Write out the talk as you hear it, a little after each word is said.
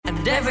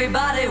And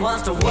everybody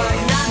wants to work, nah, me.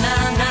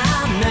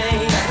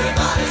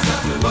 Everybody's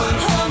got to work.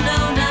 Oh, no,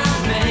 not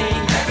me.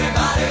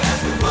 Everybody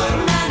has to work.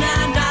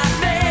 Nah, not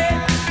me.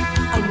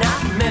 Oh,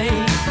 not me.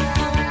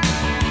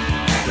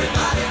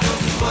 Everybody goes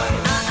to work.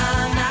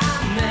 Not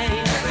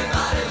me.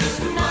 Everybody goes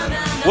to work.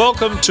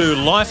 Welcome to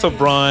Life of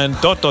Brian,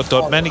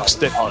 Manic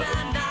Step.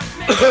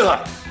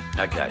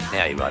 Okay,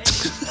 now you're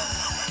right.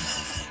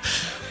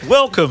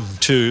 Welcome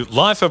to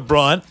Life of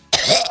Brian.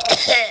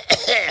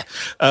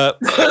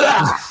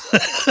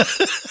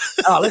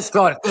 Let's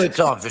try it a third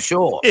time for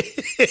sure.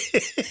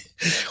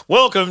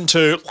 Welcome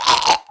to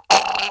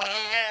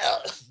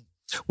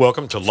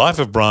Life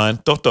of Brian,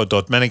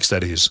 Manics,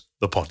 that is,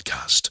 the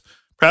podcast.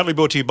 Proudly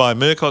brought to you by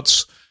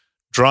Murcott's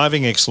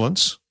Driving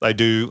Excellence. They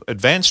do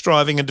advanced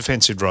driving and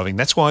defensive driving.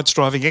 That's why it's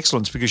driving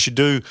excellence, because you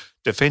do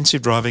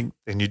defensive driving,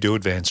 then you do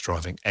advanced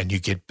driving, and you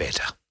get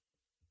better.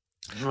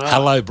 Right.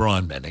 Hello,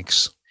 Brian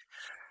Mannix.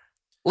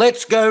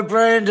 Let's go,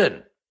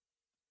 Brandon.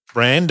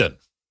 Brandon.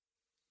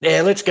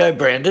 Yeah, let's go,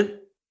 Brandon.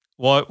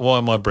 Why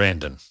am I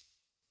Brandon?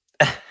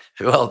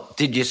 Well,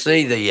 did you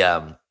see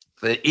the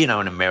in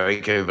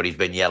America, everybody's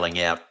been yelling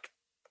out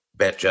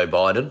about Joe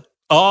Biden?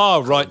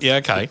 Oh, right. Yeah,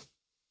 okay.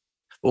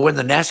 Well, when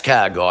the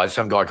NASCAR guy,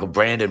 some guy called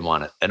Brandon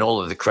won it, and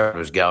all of the crowd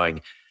was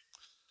going,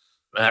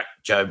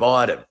 Joe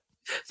Biden.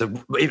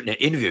 The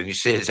interview, he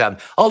says,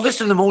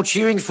 listen to them all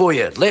cheering for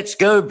you. Let's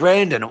go,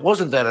 Brandon. It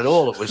wasn't that at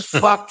all. It was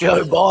fuck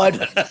Joe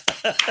Biden.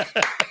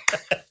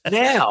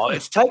 Now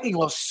it's taking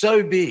off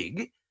so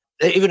big,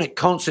 even at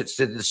concerts,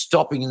 that they're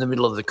stopping in the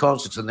middle of the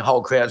concerts and the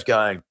whole crowd's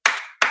going,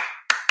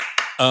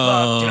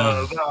 fuck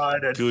Joe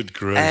Biden. Good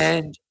grief.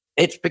 And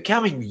it's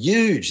becoming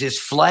huge. There's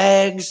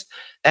flags.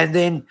 And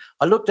then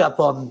I looked up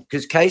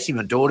because Casey,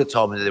 my daughter,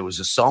 told me there was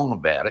a song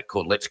about it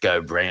called Let's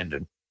Go,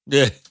 Brandon.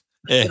 Yeah.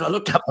 Yeah. And I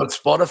looked up on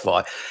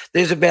Spotify.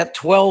 There's about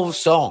 12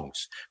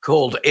 songs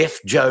called F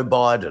Joe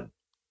Biden.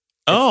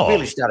 It's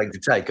really starting to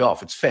take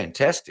off. It's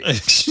fantastic.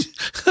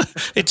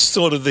 It's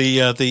sort of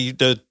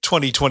the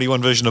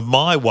 2021 version of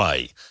My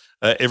Way.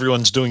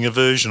 Everyone's doing a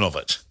version of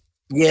it.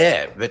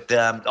 Yeah, but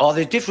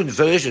there's different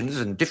versions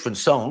and different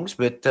songs,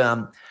 but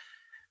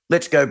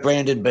Let's Go,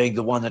 Brandon being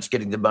the one that's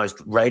getting the most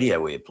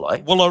radio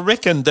airplay. Well, I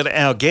reckon that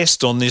our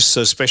guest on this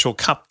special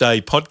Cup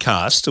Day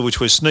podcast,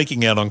 which we're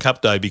sneaking out on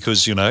Cup Day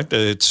because,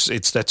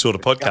 it's that sort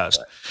of podcast,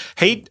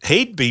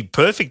 he'd be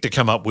perfect to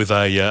come up with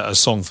a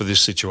song for this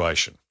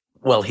situation.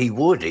 Well, he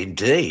would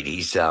indeed.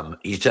 He's done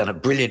a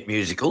brilliant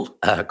musical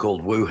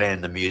called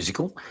Wuhan the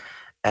Musical,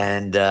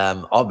 and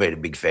I've been a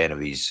big fan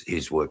of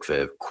his work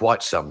for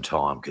quite some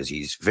time because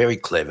he's very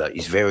clever,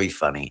 he's very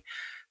funny,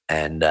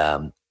 and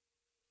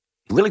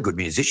really good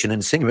musician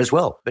and singer as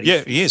well. But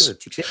yeah, he is.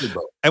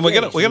 And we're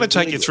going to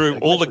take you through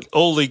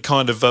all the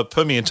kind of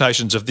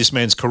permutations of this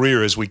man's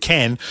career as we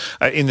can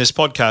in this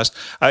podcast.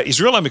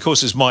 His real name, of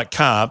course, is Mike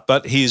Carr,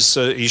 but his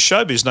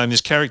showbiz name, this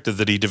character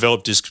that he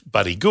developed, is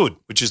Buddy Good,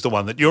 which is the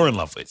one that you're in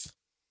love with.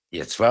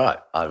 Yeah, that's right.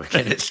 I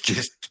reckon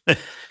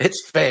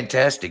it's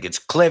fantastic. It's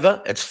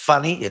clever, it's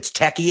funny, it's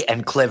tacky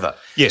and clever.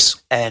 Yes.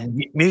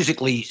 And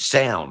musically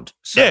sound.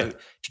 So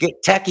to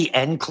get tacky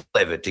and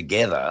clever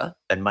together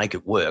and make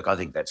it work, I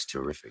think that's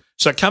terrific.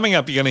 So coming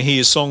up, you're going to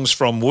hear songs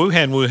from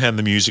Wuhan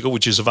the Musical,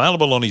 which is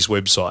available on his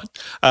website.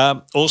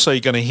 Also,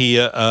 you're going to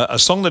hear a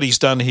song that he's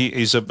done. He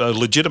is a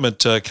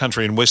legitimate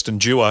country and western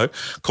duo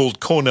called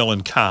Cornell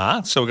and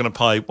Carr. So we're going to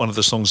play one of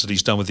the songs that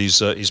he's done with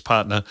his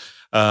partner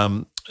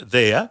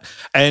there.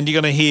 And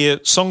you're going to hear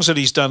songs that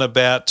he's done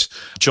about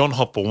John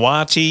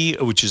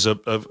Hopewati, which is a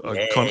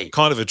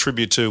kind of a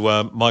tribute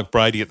to Mike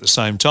Brady at the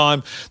same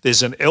time.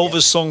 There's an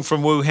Elvis song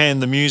from Wuhan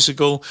the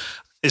Musical.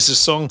 There's a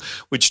song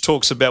which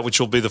talks about, which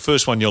will be the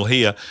first one you'll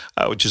hear,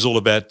 which is all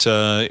about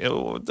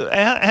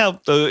how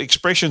the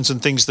expressions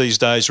and things these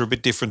days are a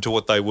bit different to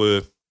what they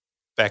were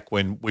back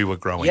when we were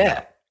growing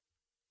up.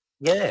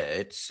 Yeah,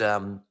 it's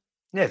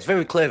it's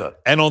very clever.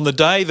 And on the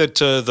day that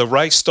the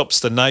race stops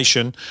the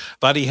nation,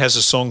 Buddy has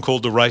a song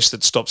called The Race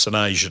That Stops an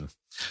Asian.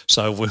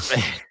 So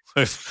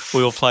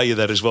we'll play you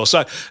that as well.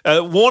 So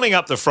warning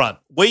up the front,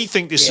 we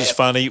think this is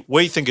funny.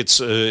 We think it's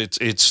not,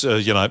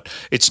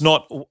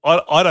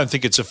 I don't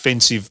think it's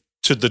offensive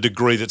to the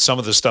degree that some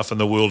of the stuff in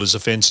the world is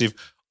offensive.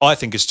 I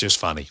think it's just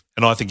funny.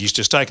 And I think he's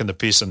just taking the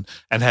piss and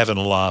having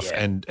a laugh.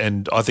 Yeah.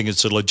 And I think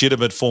it's a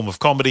legitimate form of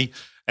comedy.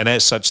 And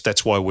as such,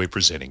 that's why we're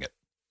presenting it.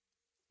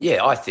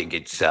 Yeah, I think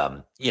it's,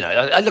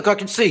 look, I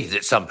can see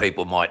that some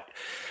people might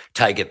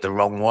take it the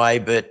wrong way,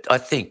 but I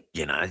think,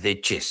 they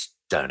just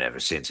don't have a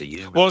sense of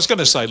humour. Well, I was going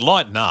to say,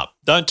 lighten up.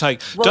 Don't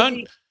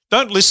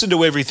listen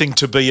to everything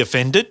to be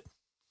offended.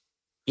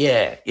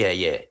 Yeah,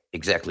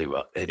 exactly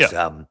right. It's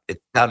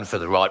it's done for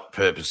the right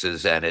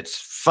purposes, and it's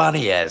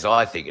funny as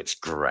I think it's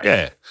great.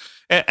 Yeah.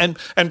 And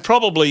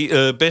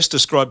probably best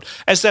described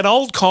as that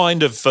old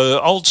kind of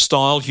old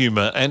style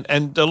humour,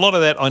 and a lot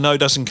of that I know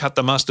doesn't cut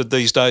the mustard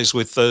these days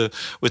with the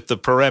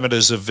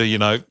parameters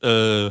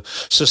of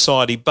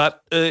society.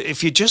 But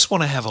if you just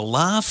want to have a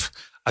laugh,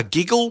 a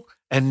giggle,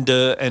 and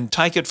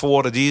take it for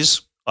what it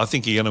is, I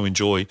think you're going to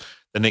enjoy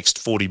the next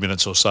 40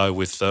 minutes or so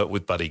with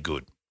Buddy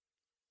Good.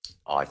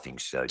 I think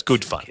so. It's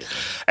good fun.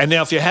 And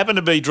now, if you happen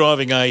to be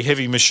driving a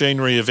heavy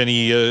machinery of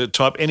any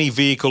type, any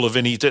vehicle of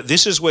any,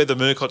 this is where the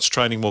Murcott's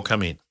training will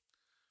come in,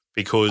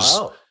 because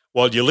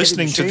while you're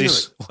listening to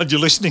this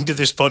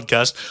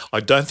podcast, I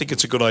don't think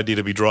it's a good idea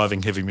to be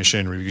driving heavy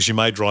machinery, because you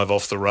may drive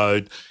off the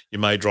road, you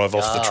may drive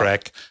off the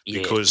track,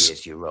 because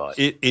yes, you're right.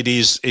 It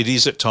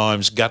is at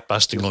times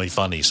gut-bustingly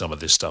funny, some of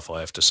this stuff, I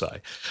have to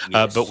say.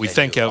 Yes, but we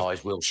thank your our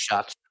eyes will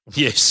shut.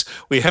 Yes,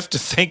 we have to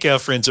thank our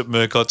friends at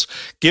Murcott's.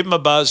 Give them a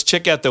buzz.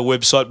 Check out their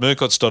website,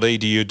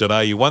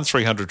 murcotts.edu.au,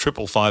 1300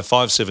 555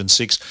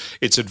 576.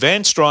 It's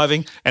advanced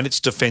driving and it's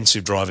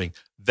defensive driving.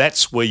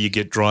 That's where you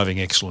get driving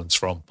excellence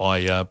from,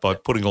 by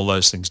putting all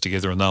those things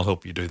together, and they'll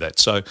help you do that.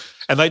 So,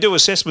 and they do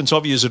assessments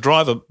of you as a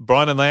driver,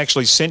 Brian, and they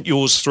actually sent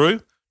yours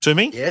through to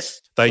me.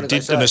 Yes. They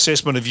did an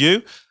assessment of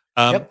you.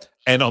 Yep.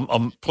 And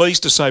I'm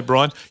pleased to say,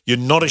 Brian, you're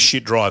not a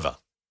shit driver.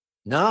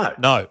 No.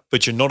 No,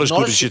 but you're not as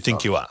good as you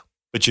think you are.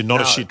 But you're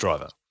not a shit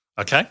driver,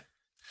 okay?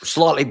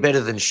 Slightly better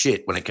than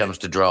shit when it comes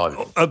to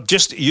driving.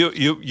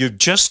 You've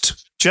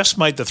just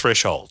made the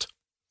threshold.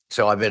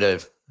 So I better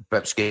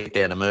perhaps get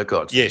down to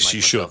Murcott's. Yes, you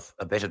should.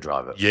 A better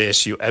driver.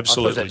 Yes, you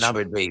absolutely I thought that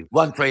number would be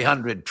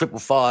 1300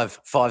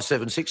 555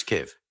 576,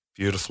 Kev.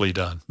 Beautifully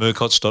done.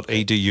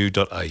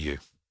 Murcotts.edu.au.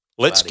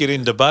 Let's get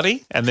into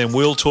Buddy, and then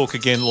we'll talk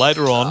again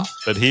later on.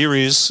 But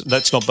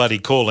that's not Buddy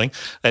calling.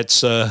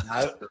 That's No,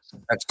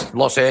 that's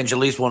Los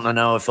Angeles wanting to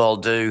know if I'll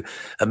do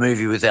a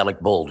movie with Alec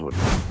Baldwin.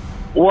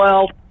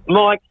 Well,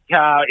 Mike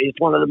Carr is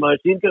one of the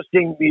most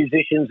interesting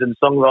musicians and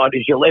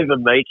songwriters you'll ever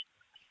meet.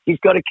 He's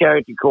got a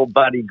character called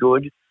Buddy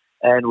Good,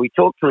 and we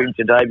talked to him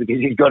today because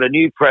he's got a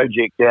new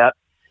project out.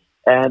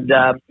 And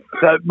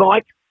so,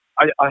 Mike,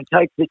 I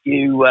take that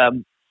you have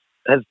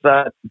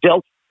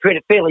dealt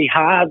fairly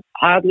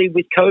hardly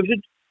with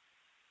COVID.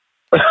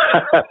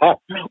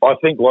 I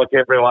think, like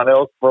everyone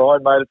else,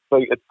 Brian, mate,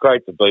 it's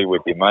great to be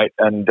with you, mate,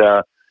 and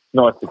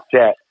nice to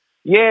chat.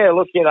 Yeah,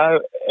 look,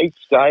 each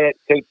day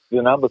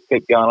the numbers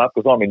keep going up,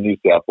 because I'm in New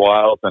South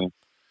Wales, and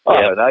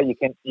I don't know, you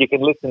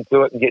can listen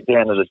to it and get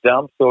down to the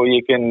dumps, or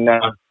you can,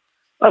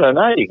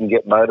 you can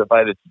get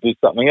motivated to do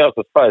something else.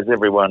 I suppose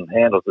everyone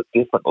handles it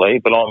differently,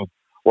 but I'm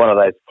one of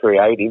those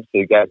creatives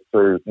who goes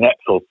through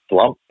natural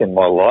slumps in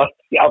my life,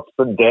 the ups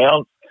and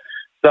downs.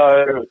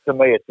 So to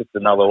me, it's just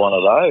another one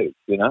of those,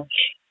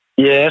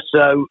 Yeah,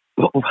 so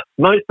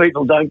most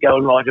people don't go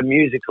and write a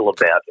musical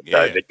about it,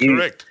 though,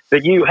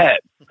 but you have.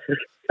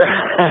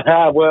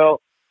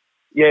 Well,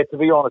 yeah, to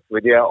be honest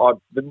with you,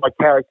 my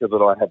character that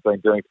I have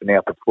been doing for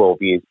now for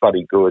 12 years,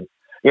 Buddy Good,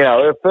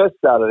 it first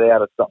started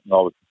out as something I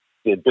was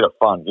a bit of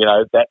fun,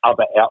 that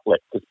other outlet,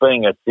 because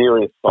being a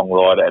serious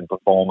songwriter and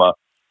performer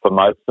for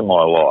most of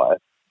my life,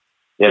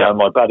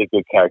 my Buddy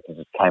Good character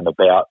just came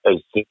about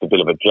as just a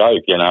bit of a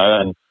joke,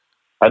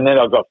 and then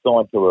I got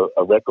signed to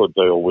a record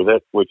deal with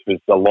it, which was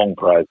a long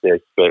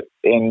process.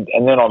 And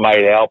then I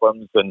made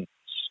albums, and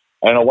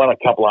I won a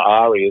couple of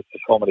ARIAs for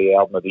Comedy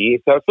Album of the Year.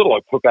 So it sort of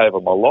like took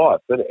over my life.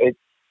 But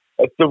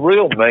it's the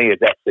real me is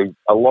actually,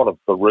 a lot of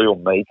the real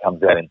me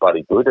comes out in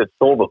Buddy Good. It's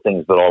all the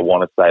things that I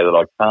want to say that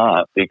I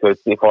can't, because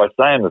if I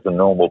say them as a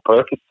normal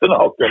person,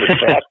 I'll get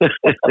attacked.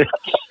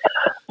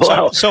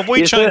 So if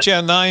we change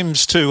our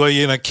names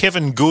to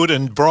Kevin Good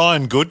and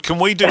Brian Good, can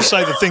we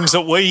say the things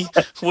that we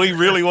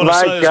really want to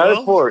say as well?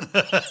 Go for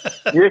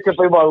it. You can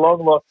be my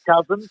long lost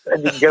cousins,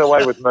 and you can get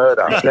away with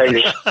murder.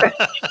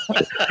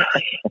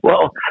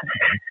 Well,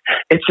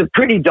 it's a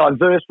pretty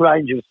diverse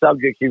range of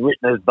subjects you've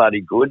written as Buddy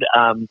Good.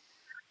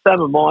 Some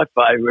of my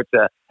favourites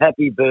are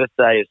Happy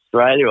Birthday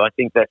Australia. I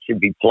think that should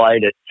be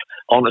played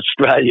on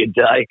Australia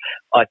Day.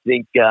 I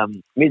think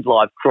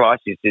Midlife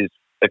Crisis is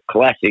a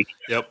classic.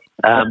 Yep.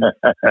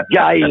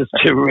 Gay is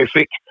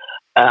terrific.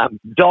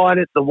 Dying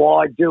at the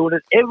Y, Doing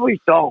It.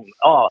 Every song.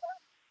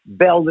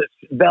 Belle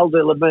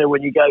de la Mer,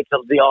 when you go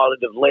to the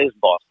island of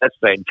Lesbos. That's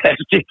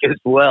fantastic as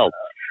well.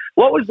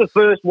 What was the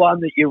first one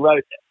that you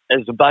wrote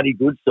as a Buddy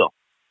Good song?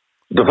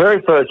 The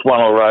very first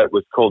one I wrote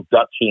was called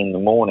Dutchie in the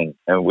Morning,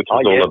 and which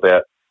is all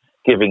about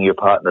giving your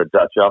partner a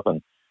Dutch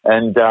oven.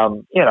 And,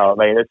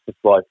 it's just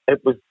like,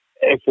 it was,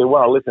 actually,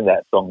 when I listen to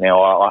that song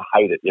now, I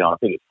hate it, I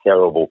think it's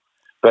terrible.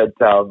 But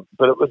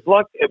it was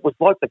like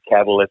the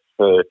catalyst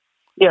for,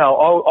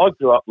 I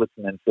grew up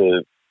listening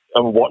to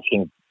and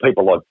watching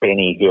people like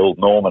Benny Hill,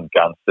 Norman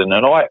Gunston,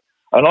 and I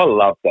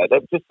loved that.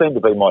 That just seemed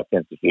to be my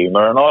sense of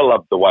humour, and I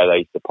loved the way they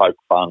used to poke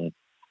fun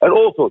at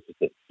all sorts of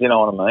things, you know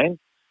what I mean?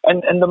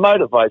 And the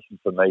motivation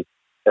for me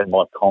and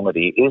my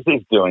comedy is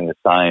doing the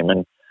same.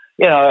 And,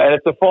 and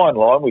it's a fine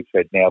line we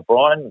tread now,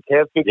 Brian and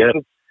Kev,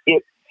 because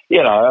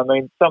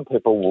some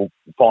people will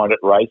find it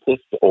racist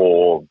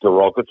or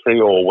derogatory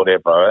or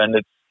whatever. And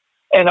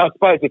I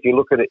suppose if you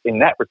look at it in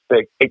that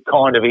respect, it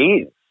kind of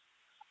is.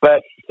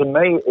 But to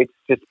me, it's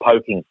just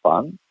poking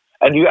fun.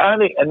 And the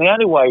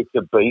only way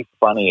to be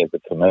funny as a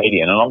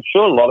comedian, and I'm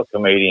sure a lot of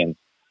comedians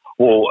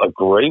will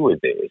agree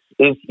with this,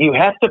 is you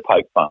have to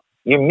poke fun.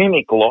 You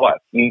mimic life.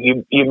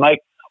 You make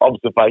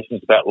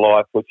observations about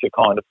life which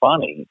are kind of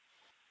funny.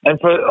 And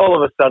for all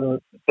of a sudden,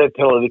 they're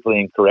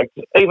politically incorrect,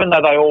 even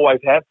though they always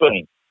have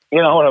been.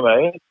 You know what I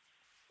mean?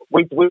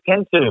 we've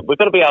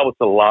got to be able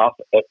to laugh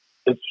at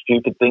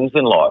stupid things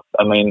in life.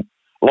 I mean,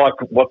 like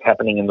what's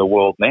happening in the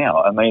world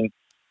now. I mean,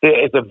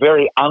 there is a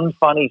very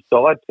unfunny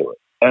side to it.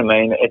 I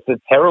mean, it's a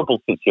terrible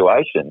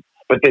situation,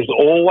 but there's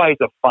always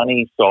a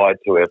funny side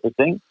to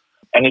everything.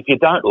 And if you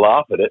don't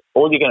laugh at it,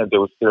 all you're going to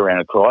do is sit around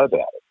and cry about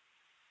it.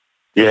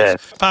 Yeah.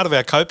 It's part of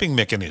our coping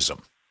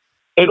mechanism.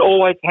 It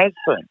always has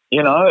been,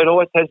 you know, it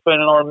always has been.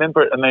 And I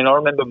remember it. I mean, I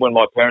remember when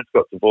my parents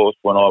got divorced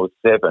when I was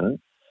 7.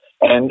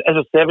 And as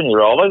a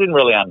 7-year-old, I didn't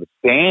really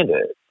understand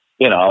it.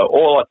 You know,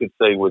 all I could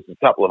see was a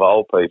couple of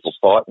old people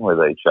fighting with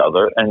each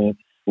other. And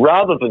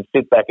rather than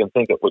sit back and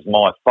think it was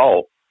my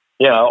fault,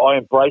 you know, I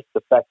embraced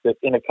the fact that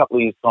in a couple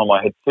of years' time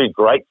I had 2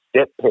 great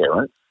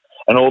step-parents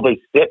and all these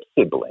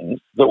step-siblings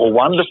that were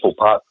wonderful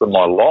parts of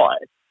my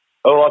life.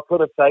 Oh, I could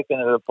have taken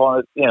it upon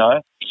it, you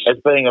know, as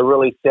being a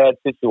really sad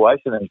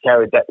situation and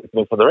carried that with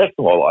me for the rest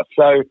of my life.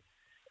 So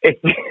it's,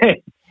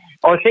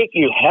 I think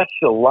you have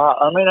to laugh.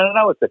 I mean, I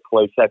know it's a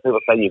cliche.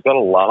 People say you've got to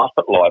laugh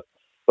at life,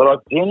 but I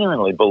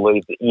genuinely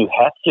believe that you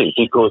have to,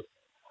 because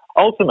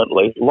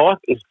ultimately life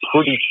is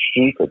pretty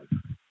stupid.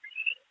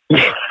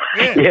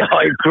 Yeah,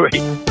 I agree.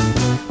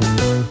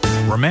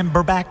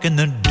 Remember back in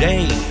the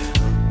day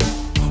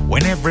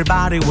when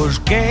everybody was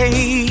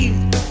gay?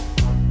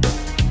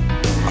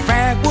 A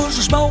fag was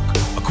a smoke,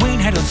 a queen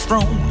had a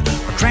throne,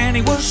 a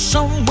tranny was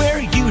somewhere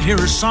you'd hear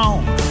a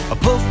song, a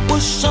puff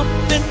was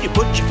something you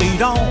put your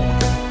feet on,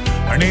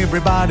 and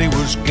everybody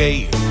was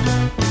gay.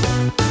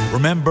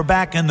 Remember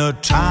back in the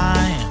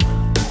time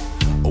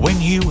when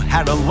you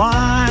had a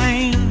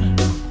line,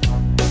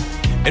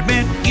 it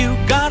meant you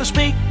got a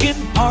speaking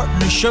part in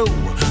the show.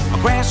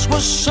 Grass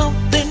was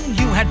something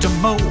you had to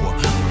mow.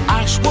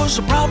 Ice was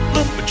a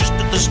problem, but just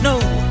at the snow,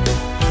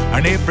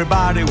 and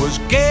everybody was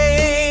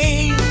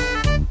gay.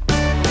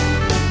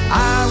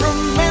 I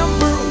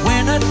remember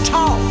when a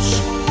toss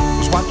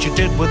was what you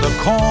did with a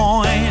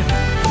coin.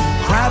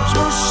 Crabs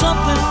were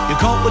something you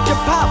caught with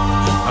your pop,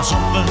 or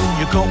something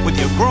you caught with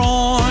your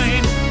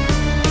groin.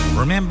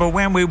 Remember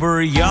when we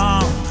were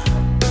young,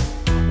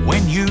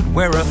 when you'd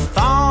wear a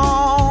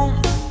thong?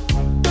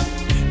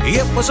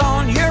 It was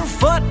on your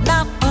foot,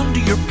 not under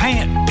your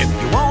pant. If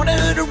you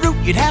wanted a root,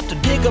 you'd have to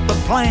dig up a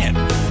plant.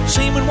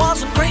 Semen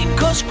wasn't cream,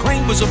 'cause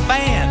cream was a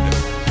band,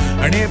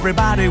 and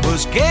everybody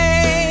was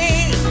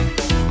gay.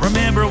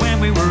 Remember when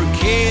we were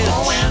kids?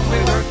 Oh, when we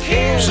were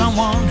kids.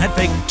 Someone had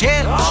fake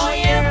tits. Oh,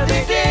 yeah,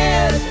 they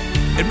did.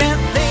 It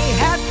meant they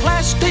had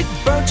plastic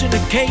birds in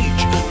a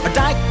cage. A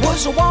dike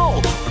was a wall,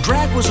 a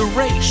drag was a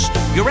race.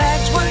 Your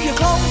rags were your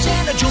clothes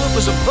and a joint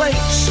was a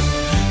place.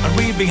 And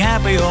we'd be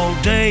happy all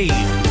day,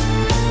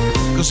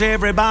 'cause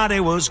everybody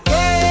was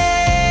gay.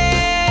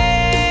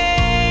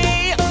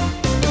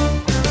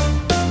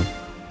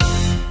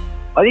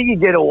 I think you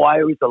get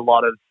away with a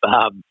lot of,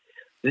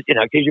 you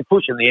know, because you're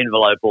pushing the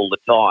envelope all the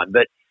time,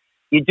 but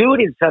you do it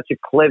in such a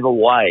clever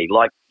way.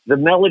 Like, the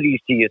melodies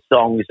to your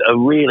songs are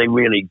really,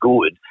 really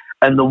good,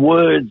 and the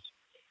words,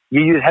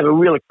 you have a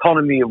real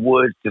economy of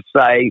words to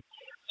say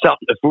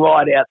something that's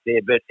right out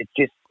there, but it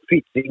just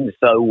fits in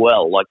so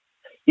well. Like,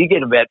 you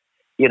get about,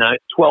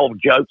 12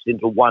 jokes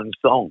into one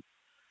song.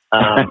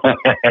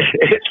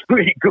 It's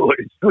pretty good.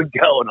 It's good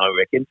going, I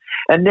reckon.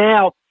 And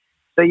now,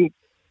 so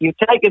you've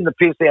taken the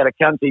piss out of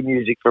country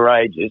music for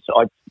ages.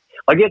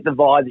 I get the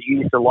vibe that you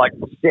used to like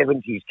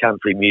 70s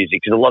country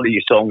music, because a lot of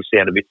your songs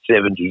sound a bit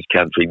 70s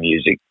country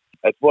music.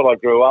 That's what I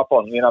grew up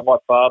on. You know, my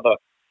father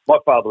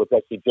was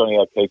actually Johnny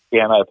O'Keefe's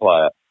piano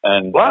player,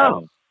 and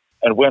wow.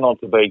 And went on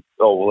to be.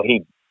 Oh well,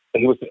 he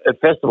was at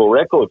Festival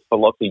Records for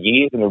lots of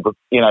years, and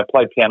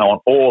played piano on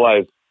all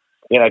those.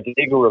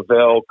 Digger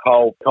Revell,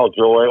 Cole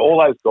Joy,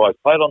 all those guys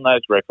played on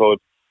those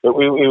records. But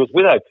he was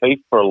with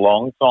O'Keefe for a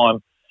long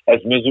time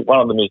as one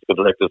of the musical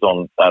directors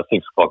on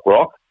 6 O'Clock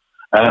Rock,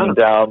 and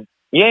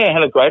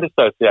had a great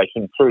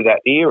association through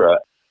that era.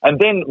 And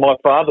then my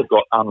father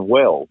got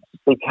unwell,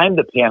 became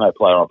the piano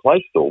player on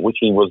Play Store, which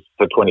he was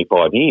for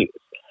 25 years.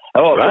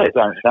 A lot of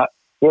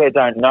people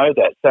don't know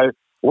that. So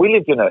we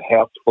lived in a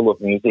house full of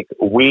music,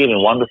 weird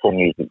and wonderful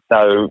music.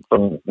 So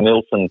from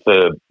Nilsson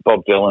to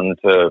Bob Dylan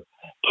to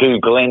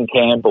Glenn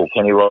Campbell,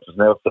 Kenny Rogers,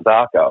 Neil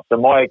Sedaka. So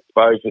my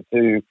exposure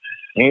to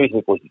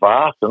music was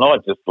vast, and I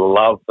just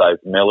loved those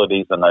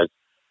melodies and those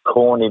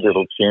corny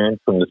little tunes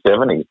from the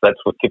 70s. That's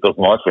what tickles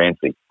my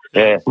fancy.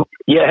 Yeah.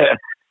 Yeah.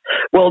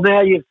 Well,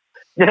 now you've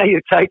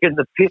taken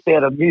the piss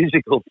out of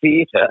musical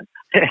theatre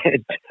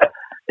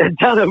and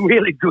done a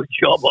really good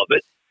job of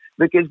it,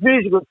 because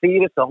musical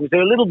theatre songs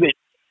are a little bit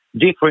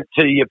different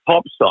to your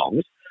pop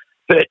songs,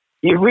 but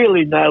you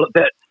really nail it.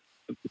 That,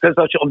 because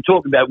I'm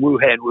talking about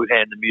Wuhan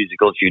the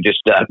musical, if you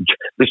just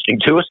listening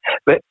to us.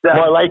 But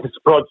my latest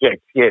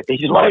project, yes.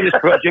 His latest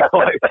project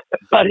by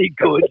Buddy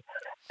Good.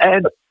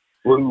 And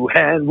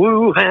Wuhan,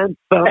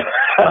 bum,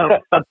 bum,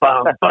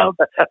 bum, bum,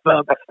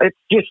 bum. It's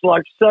just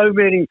like so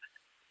many.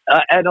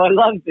 And I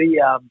love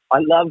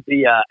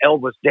the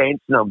Elvis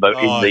dance number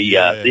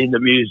in the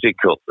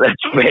musical.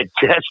 That's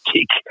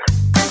fantastic.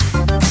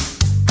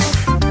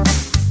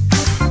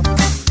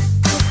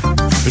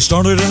 It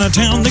started in a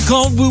town they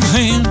called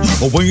Wuhan,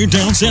 way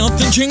down south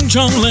in Ching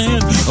Chong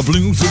land. I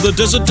blew through the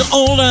desert to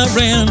old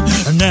Iran,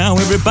 and now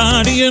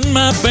everybody in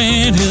my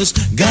band has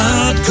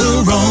got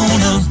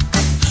corona,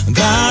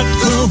 got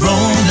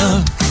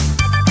corona.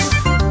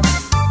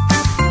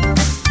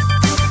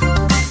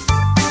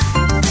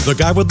 The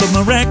guy with the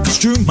maracas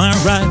to my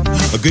right,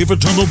 I gave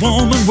it to the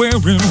woman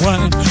wearing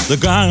white. The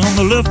guy on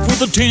the left with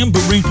the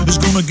tambourine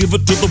is gonna give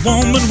it to the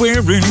woman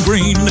wearing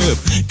green.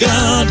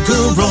 Got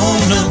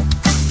corona,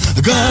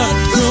 got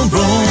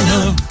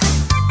corona.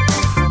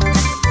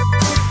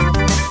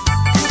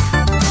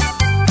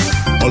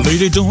 Oh,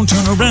 lady, don't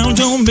turn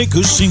around, don't make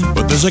a scene,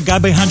 but there's a guy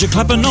behind you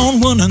clapping on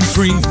 1 and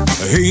 3.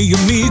 Hey,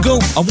 amigo,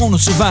 I wanna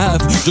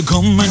survive. To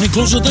come any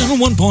closer than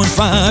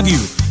 1.5,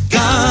 you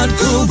got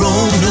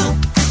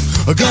corona.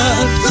 I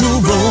got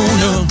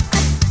corona.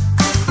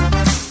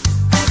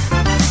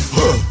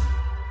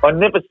 I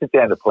never sit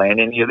down to plan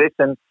any of this,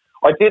 and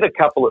I did a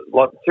couple of,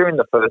 like, during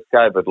the first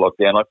COVID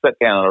lockdown, I sat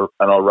down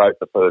and I wrote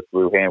the first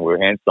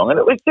Wuhan song, and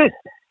it's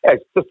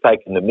just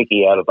taking the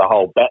mickey out of the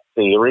whole bat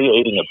theory,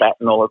 eating a bat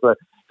and all of that,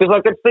 because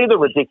I could see the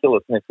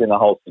ridiculousness in the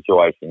whole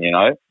situation, you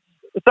know.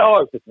 So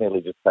I was just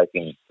merely just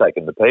taking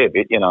the pee a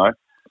bit, you know.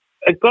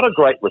 It got a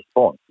great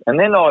response, and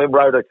then I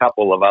wrote a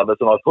couple of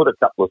others, and I put a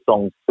couple of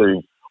songs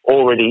to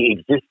already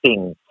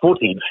existing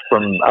footage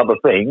from other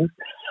things,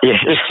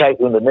 just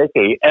taking the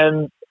mickey.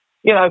 And,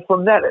 you know,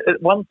 from that,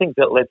 one thing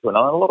that led to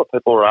another, a lot of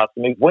people were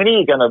asking me, when are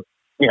you going to,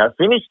 you know,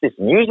 finish this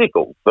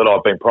musical that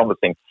I've been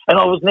promising? And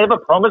I was never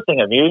promising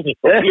a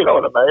musical, you know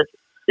what I mean?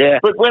 Yeah.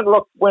 But when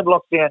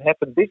lockdown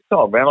happened this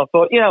time around, I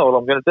thought, you know what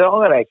I'm going to do? I'm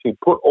going to actually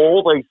put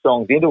all these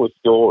songs into a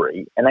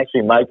story and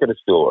actually make it a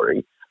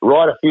story,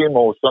 write a few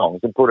more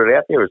songs and put it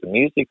out there as a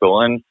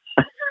musical. And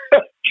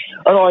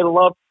and I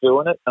loved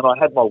doing it. And I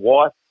had my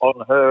wife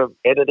on her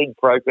editing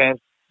programs.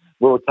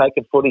 We were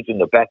taking footage in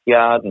the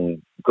backyard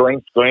and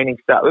green screening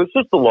stuff. It was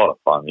just a lot of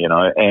fun, you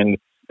know, and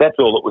that's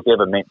all it was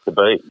ever meant to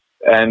be.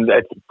 And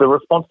the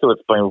response to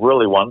it's been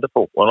really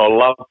wonderful. And I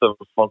love the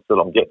response that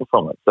I'm getting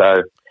from it.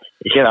 So,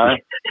 you know.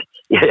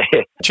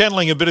 Yeah.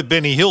 Channeling a bit of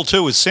Benny Hill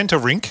too with Centre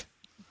Rink.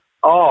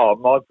 Oh,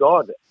 my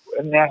God.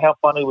 And now how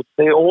funny was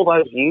it all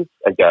those years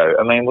ago.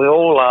 I mean, we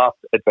all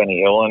laughed at Benny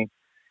Hill, and,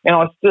 you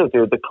know, I still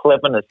do, the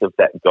cleverness of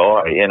that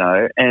guy, you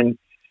know. And,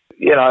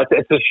 you know,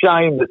 it's a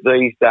shame that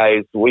these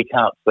days we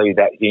can't see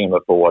that humour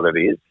for what it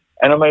is.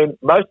 And, I mean,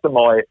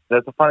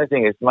 the funny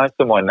thing is most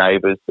of my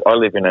neighbours, I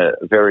live in a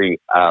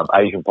very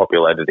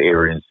Asian-populated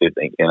area in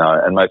Sydney, you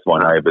know, and most of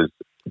my neighbours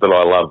that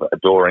I love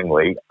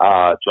adoringly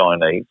are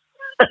Chinese.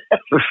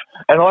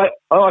 And I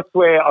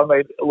swear, I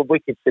mean, we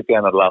could sit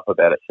down and laugh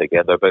about it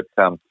together, but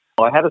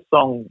I had a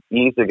song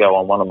years ago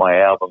on one of my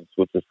albums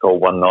which is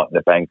called One Night in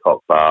a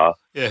Bangkok Bar.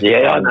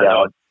 Yeah, I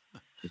know.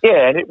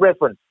 Yeah, and it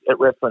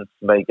referenced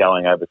me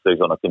going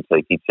overseas on a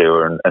Kentucky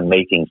tour and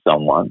meeting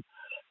someone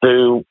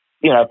who,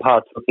 you know,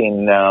 partook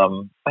in,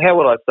 how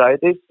would I say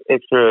this,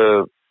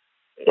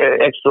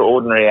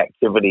 extraordinary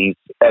activities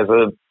as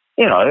a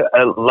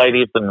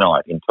lady of the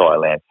night in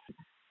Thailand.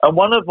 And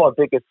one of my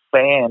biggest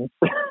fans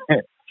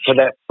for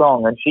that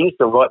song, and she used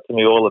to write to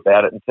me all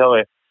about it and tell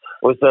her,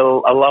 was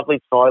a lovely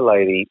Thai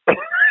lady.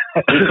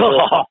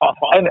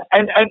 and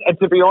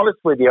to be honest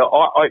with you,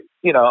 I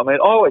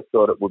always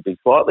thought it would be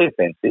slightly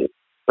offensive,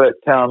 but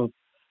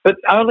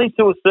only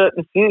to a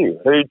certain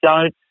few who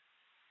don't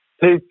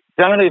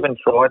even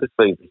try to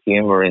see the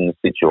humour in the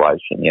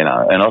situation, you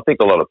know. And I think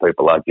a lot of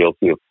people are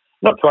guilty of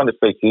not trying to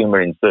see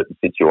humour in certain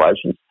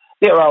situations.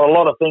 There are a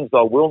lot of things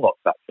I will not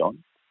touch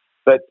on,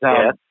 but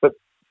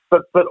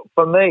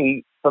for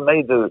me,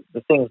 the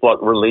things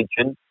like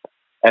religion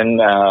and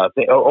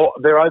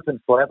they're open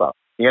forever.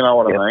 You know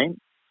what I mean?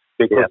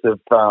 Because of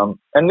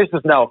and this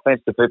is no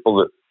offence to people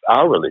that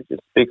are religious,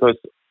 because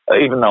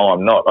even though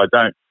I'm not, I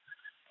don't.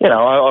 You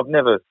know, I've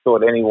never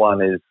thought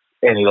anyone is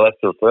any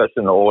lesser a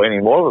person or any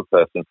more of a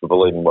person for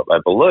believing what they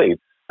believe.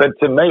 But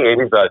to me, it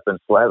is open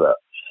slather.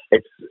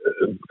 It's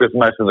because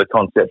most of the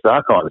concepts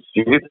are kind of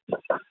stupid,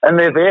 and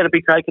they're there to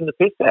be taken the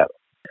piss out of.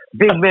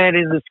 Big Man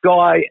in the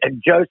Sky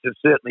and Joseph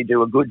certainly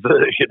do a good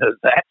version of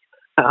that.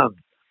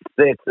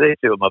 They're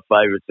two of my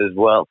favourites as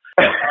well.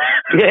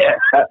 Yeah,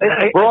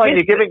 Brian,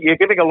 you're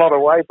giving a lot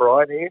away,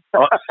 Brian. Here.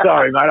 Oh,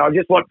 sorry, mate. I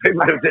just want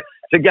people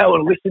to go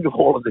and listen to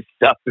all of this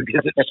stuff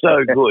because it's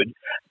so good.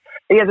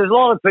 Yeah, there's a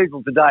lot of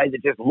people today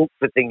that just look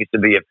for things to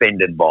be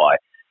offended by.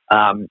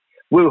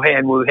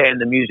 Wuhan,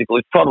 the musical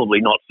is probably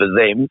not for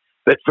them,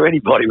 but for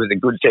anybody with a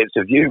good sense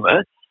of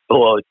humour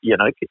or, you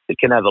know,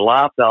 can have a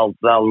laugh,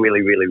 they'll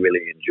really, really,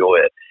 really enjoy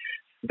it.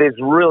 There's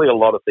really a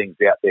lot of things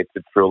out there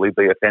to truly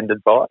be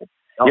offended by.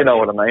 You know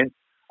what I mean?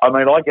 I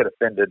mean, I get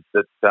offended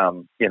that,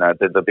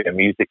 there'll be a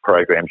music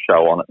program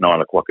show on at 9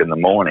 o'clock in the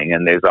morning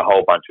and there's a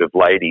whole bunch of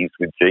ladies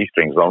with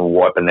G-strings on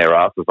wiping their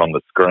asses on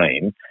the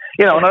screen.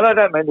 You know, and I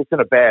don't mean this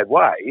in a bad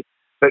way,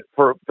 but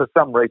for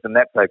some reason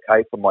that's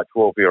okay for my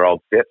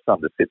 12-year-old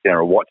stepson to sit there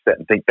and watch that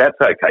and think that's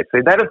okay.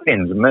 See, that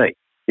offends me.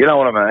 You know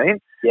what I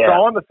mean? Yeah. So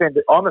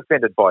I'm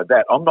offended by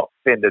that. I'm not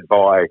offended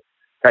by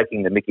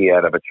taking the mickey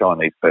out of a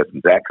Chinese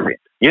person's accent.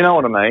 You know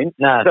what I mean?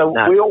 No, So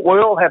no. we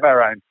all have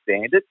our own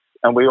standards,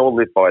 and we all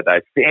live by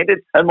those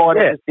standards, and mine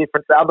is just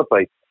different to other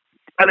people.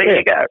 So there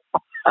you go.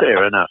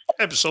 Fair enough.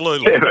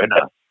 Absolutely. Fair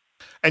enough.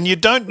 And you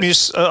don't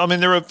miss, I mean,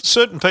 there are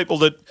certain people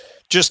that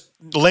just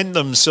lend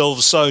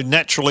themselves so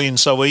naturally and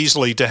so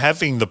easily to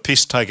having the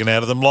piss taken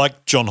out of them,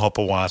 like John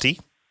Hopewati.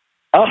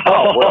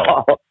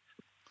 Oh,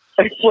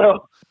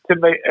 well, to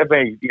me, I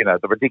mean, you know,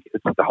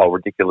 the whole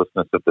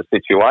ridiculousness of the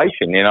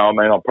situation. You know, I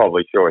mean, I'm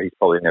probably sure he's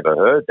probably never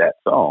heard that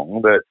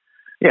song, but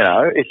you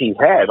know, if he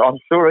had, I'm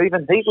sure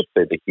even he would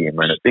see the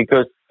humour in it,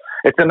 because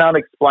it's an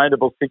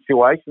unexplainable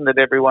situation that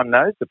everyone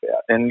knows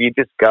about, and you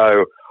just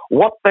go,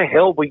 "What the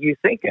hell were you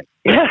thinking?"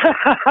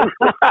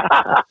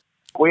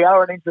 We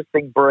are an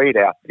interesting breed,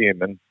 our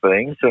human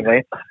beings, to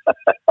me.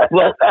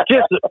 Well,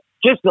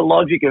 just the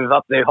logic of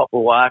Up There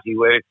Hopewati,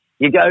 where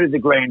you go to the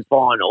grand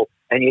final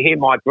and you hear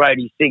Mike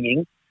Brady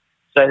singing,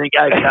 so you think,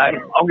 okay,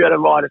 I'm going to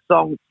write a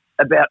song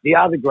about the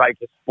other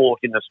greatest sport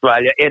in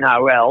Australia,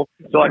 NRL,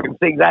 so I can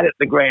sing that at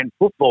the grand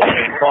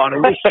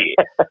final this year.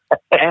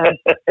 And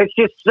it's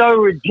just so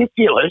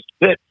ridiculous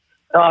that,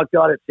 oh,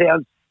 God, it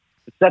sounds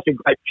such a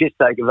great piss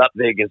take of Up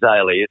There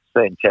Gazali. It's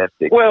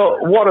fantastic. Well,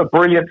 what a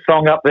brilliant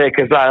song Up There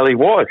Kazali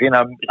was, you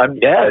know.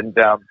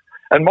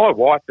 And my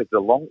wife is a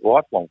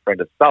lifelong friend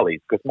of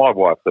Sully's, because my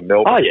wife's a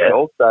Melbourne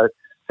girl, so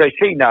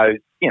she knows,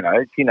 you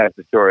know,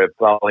 the story of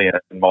Sully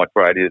and Mike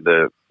Brady,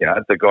 the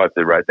guys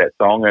who wrote that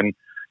song, and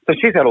so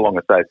she's had a long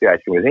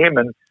association with him,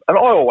 and I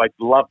always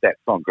loved that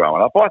song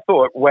growing up. I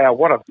thought, wow,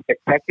 what a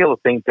spectacular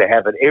thing to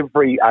have at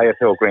every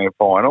AFL grand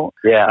final.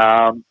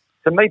 Yeah.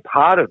 To me,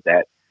 part of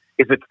that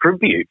is a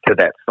tribute to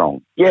that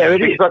song. Yeah,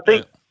 it is.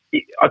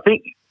 I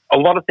think a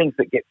lot of things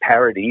that get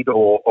parodied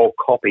or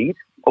copied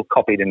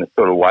in a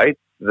sort of way,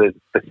 the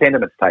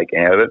sentiments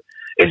taken out of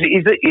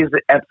it, is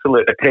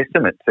absolute a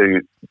testament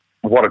to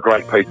what a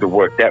great piece of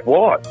work that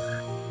was.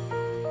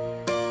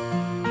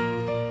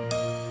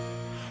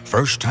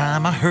 First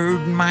time I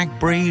heard Mike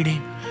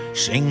Brady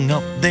sing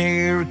Up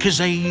There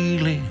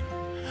Kazali,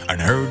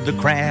 and heard the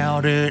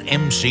crowd at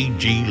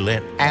MCG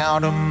let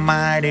out a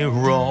mighty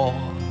roar.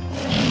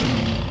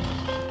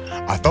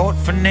 I thought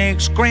for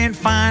next grand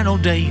final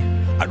day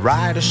I'd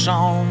write a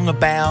song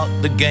about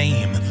the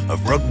game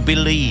of rugby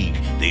league,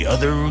 the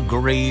other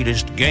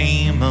greatest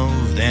game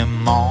of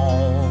them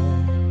all.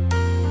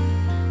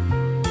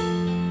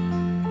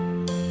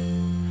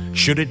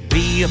 Should it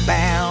be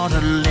about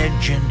a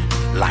legend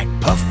like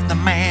Puff the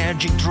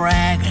Magic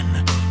Dragon?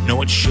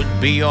 No, it should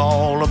be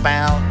all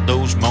about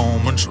those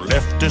moments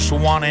left us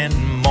wanting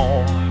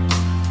more.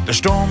 The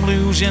Storm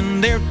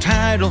losing their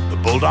title, the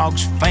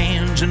Bulldogs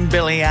fans and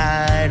Billy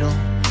Idol.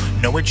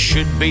 No, it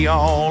should be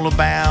all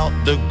about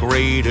the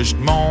greatest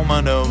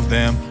moment of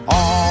them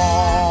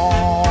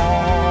all.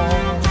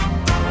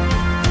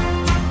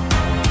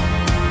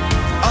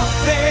 Up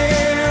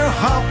there,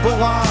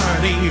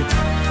 Hopewati,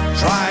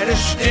 try to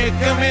stick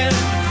 'em in.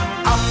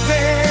 Up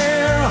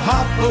there,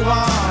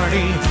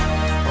 Hopewati,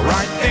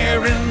 right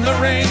there in the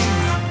ring.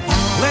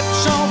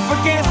 Let's all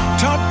forget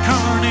Todd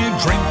Carney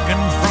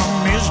drinking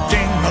from his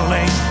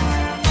ding-a-ling,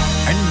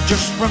 and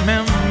just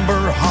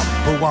remember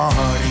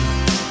Hopewati,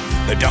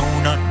 the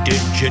donut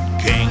digit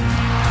king.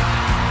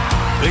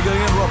 Big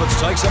Ian Roberts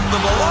takes him to the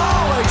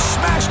below. He's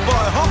smashed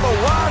by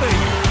Hopewati,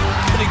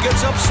 but he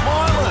gets up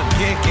smiling.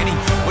 Yeah, Kenny,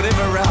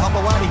 whatever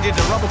Hopewati did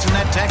to Roberts in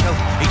that tackle,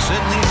 he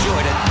certainly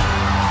enjoyed it.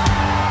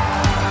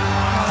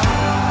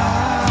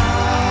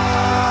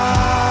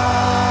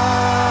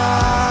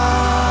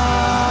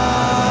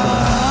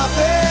 Up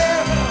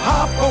there,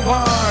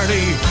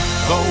 Hopewati,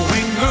 the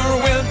winger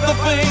with the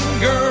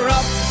finger.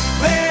 Up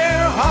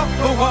there,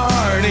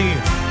 Hopewati,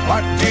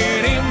 what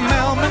did he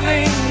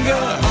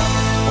Malmaninga?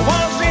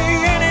 Was he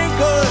any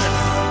good?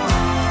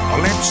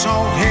 Well, let's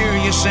all hear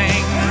you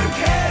sing. Who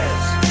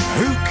cares?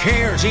 Who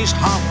cares? He's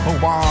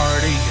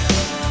Hopewati,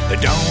 the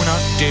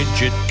donut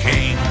digit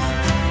king.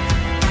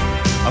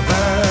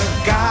 The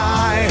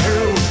guy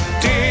who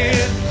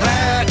did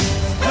that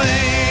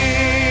thing.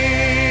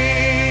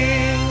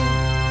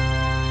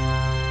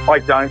 I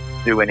don't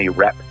do any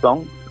rap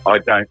songs. I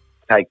don't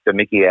take the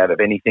mickey out of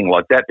anything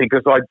like that,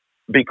 because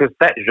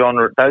that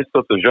genre, those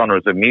sorts of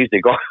genres of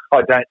music,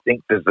 I don't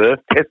think deserve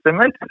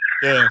testament.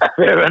 Yeah,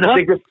 fair enough.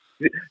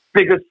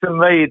 Because to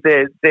me,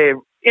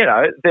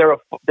 they're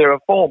a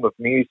form of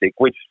music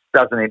which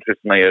doesn't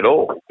interest me at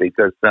all.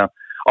 Because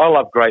I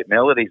love great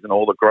melodies and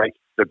all the great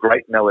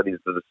melodies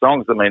of the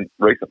songs. I mean,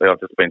 recently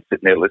I've just been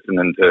sitting there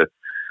listening to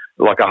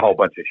like a whole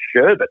bunch of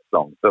Sherbet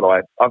songs that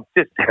I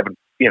just haven't,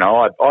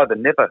 I've either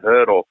never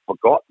heard or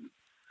forgotten.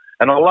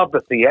 And I love the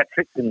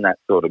theatrics in that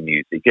sort of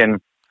music.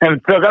 And so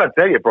I've got to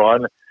tell you,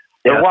 Brian,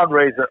 the one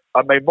reason,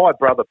 I mean, my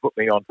brother put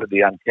me onto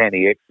the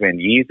Uncanny X-Men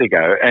years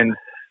ago, and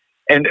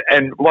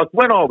like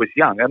when I was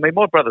young, I mean,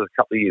 my brother's a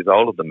couple of years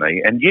older than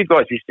me, and you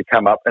guys used to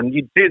come up and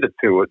you'd do the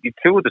tour, you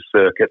tour the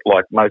circuit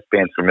like most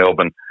bands from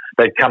Melbourne.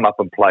 They'd come up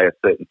and play a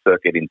certain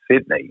circuit in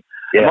Sydney.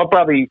 Yeah. My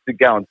brother used to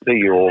go and see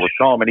you all the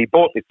time, and he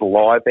bought this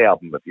live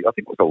album of you. I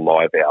think it was a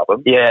live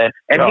album. Yeah,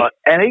 and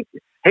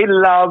he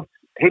loved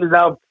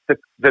loved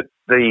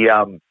the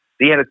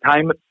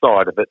entertainment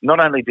side of it.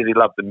 Not only did he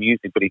love the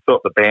music, but he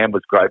thought the band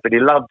was great. But he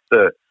loved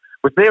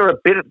Was there a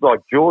bit of like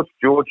George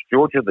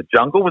of the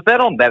Jungle? Was that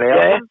on that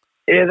album?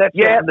 Yeah,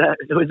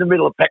 it was the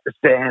middle of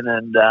Pakistan,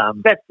 and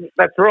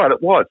that's right,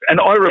 it was. And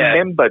I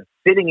remember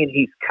sitting in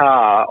his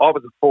car. I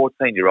was a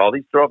 14-year-old.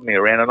 He's driving me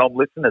around, and I'm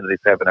listening to this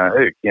having a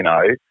hoot. You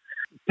know,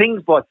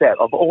 things like that.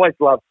 I've always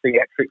loved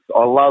theatrics.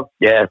 I love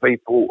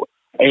people.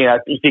 You know,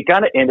 if you're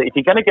going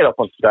to get up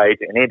on stage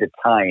and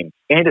entertain.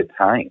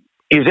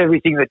 Is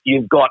everything that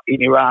you've got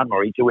in your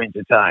armoury to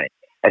entertain,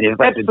 and if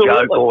that's a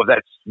joke or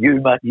that's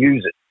humour,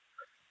 use it.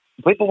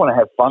 People want to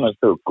have fun and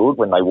feel good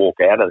when they walk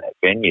out of that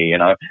venue, you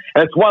know.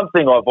 And it's one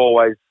thing I've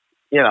always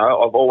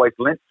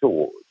lent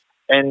towards.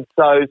 And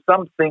so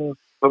some things,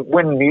 but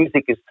when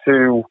music is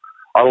too,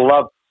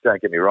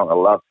 don't get me wrong, I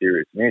love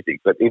serious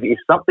music, but if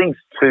something's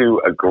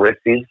too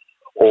aggressive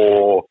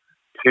or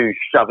too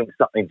shoving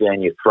something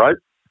down your throat,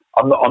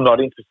 I'm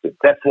not interested.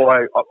 That's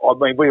why, I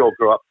mean, we all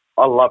grew up,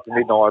 I loved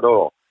Midnight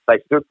Oil. They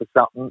stood for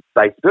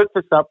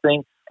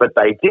something, but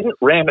they didn't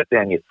ram it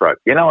down your throat.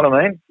 You know what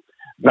I mean?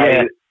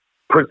 They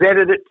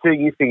presented it to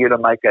you for you to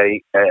make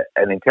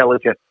an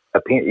intelligent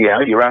opinion, you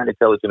know, your own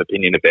intelligent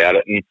opinion about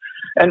it,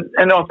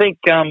 and I think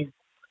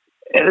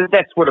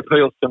that's what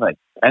appeals to me.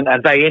 And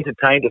they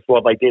entertained us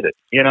while they did it,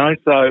 you know.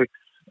 So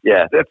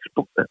yeah,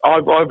 I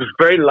was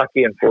very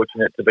lucky and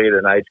fortunate to be at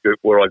an age group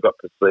where I got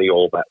to see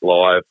all that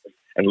live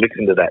and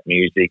listen to that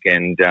music,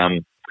 and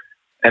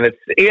it's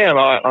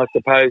I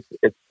suppose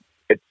it's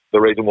the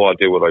reason why I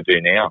do what I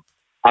do now,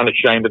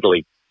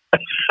 unashamedly.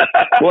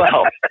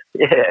 Well,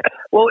 yeah.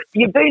 Well,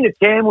 you've been to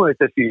Tamworth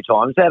a few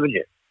times, haven't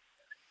you?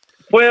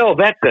 Well,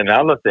 that's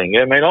another thing.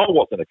 I mean, I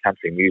wasn't a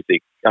country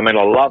music. I mean,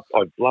 I loved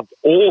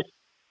all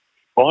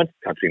kinds of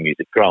country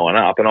music growing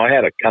up, and I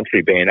had a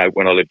country band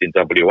when I lived in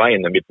WA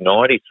in the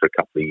mid-90s for a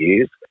couple of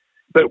years.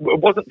 But it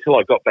wasn't until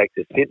I got back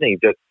to Sydney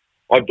that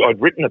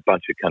I'd written a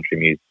bunch of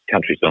country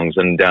songs,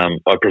 and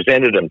I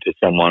presented them to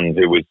someone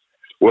who was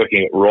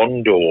working at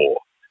Rondor.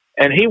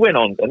 And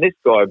this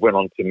guy went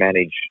on to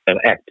manage an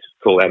act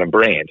called Adam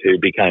Brand, who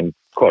became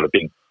quite a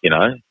big deal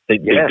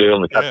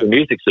in the country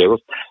music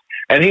circles.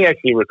 And he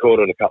actually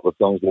recorded a couple of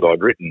songs that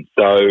I'd written.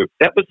 So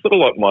that was sort of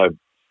like my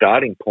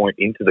starting point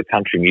into the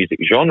country music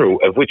genre,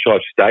 of which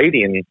I've stayed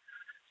in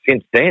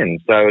since then.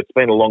 So it's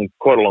been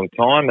quite a long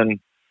time. And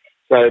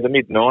so the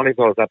mid-90s,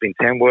 I was up in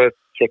Tamworth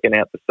checking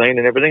out the scene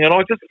and everything, and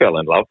I just fell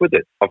in love with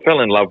it. I fell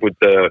in love with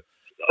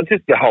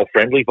just the whole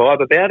friendly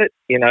vibe about it,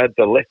 you know,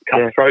 the less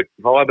cutthroat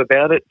vibe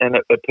about it, and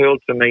it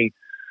appealed to me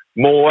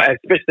more,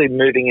 especially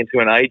moving into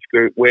an age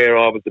group where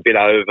I was a bit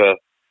over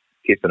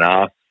kissing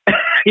ass.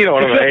 You know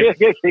what I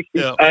mean?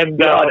 Yeah.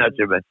 And I know what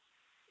you mean.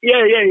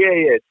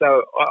 Yeah.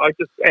 So I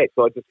just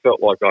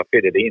felt like I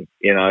fitted in,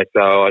 you know.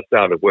 So I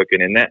started working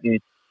in that, and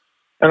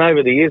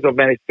over the years I've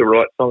managed to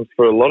write songs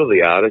for a lot of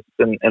the artists,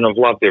 and I've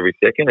loved every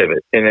second of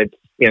it. And it,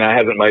 you know,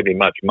 hasn't made me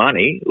much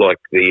money like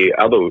the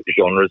other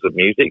genres of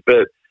music,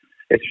 but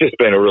it's just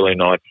been a really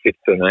nice fit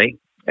for me.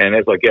 And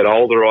as I get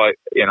older,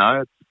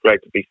 it's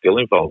great to be still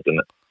involved in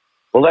it.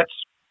 Well,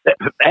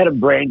 Adam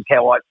Brand's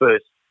how I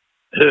first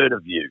heard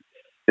of you,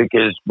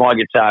 because my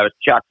guitarist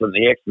Chuck from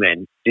the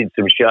X-Men did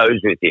some shows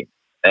with him,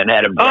 and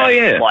Adam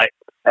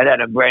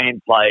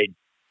Brand played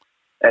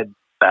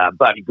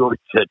Buddy Good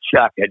to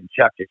Chuck, and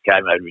Chuck just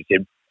came over and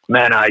said,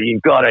 "Mano,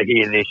 you've got to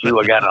hear this. You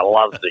are going to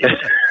love this."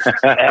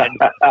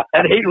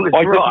 and he was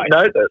right. I didn't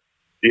know that.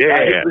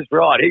 Yeah, he was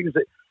right. He was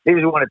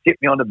the one to tip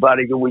me on the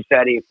Buddy Good. We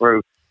sat here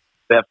for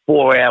about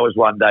 4 hours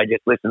one day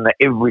just listening to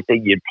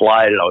everything you'd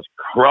played, and I was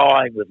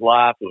crying with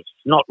laughter. It was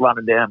snot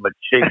running down my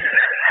cheeks.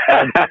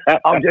 And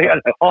I'm just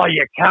going, "Oh,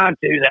 you can't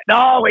do that."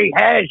 "No, he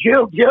has.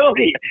 You're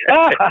guilty."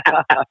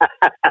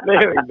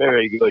 Very,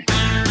 very good.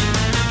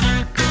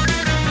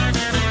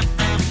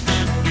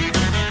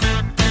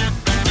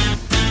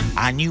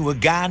 I knew a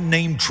guy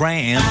named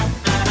Tram,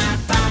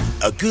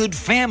 a good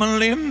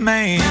family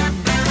man.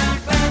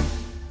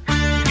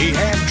 He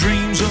had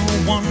dreams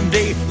of one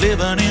day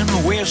living in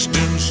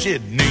Western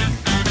Sydney.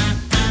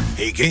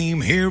 He came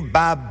here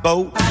by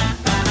boat,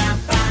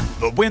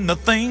 but when the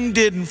thing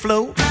didn't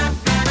float,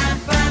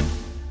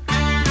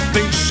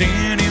 they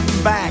sent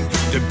him back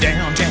to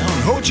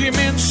downtown Ho Chi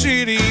Minh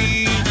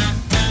City.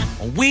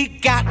 We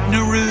got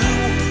Nauru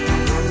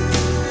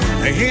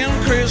in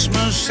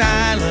Christmas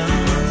Island,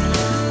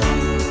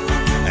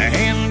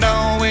 and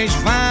always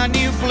find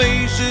new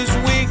places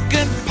we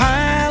can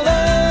pile up.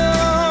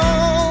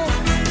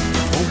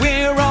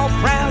 We're all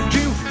proud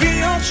to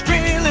be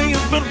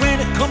Australians, but when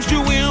it comes to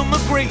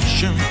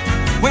immigration,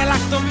 we're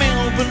like the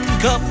Melbourne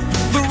Cup,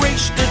 the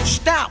race that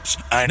stops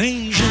an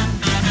Asian.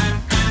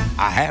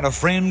 I had a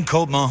friend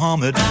called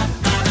Muhammad.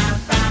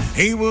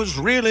 He was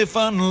really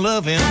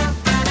fun-loving,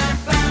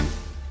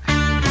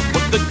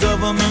 but the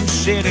government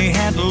said he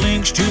had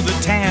links to the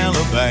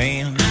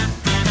Taliban.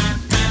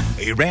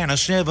 He ran a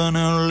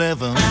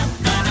 7-Eleven,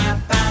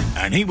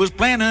 and he was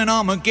planning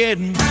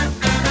Armageddon.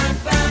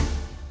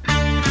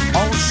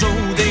 Also,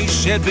 they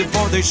said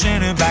before they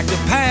sent him back to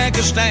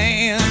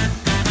Pakistan,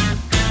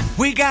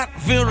 We got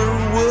Filler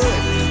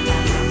Wood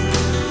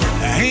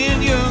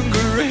and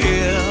Younger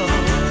Hill,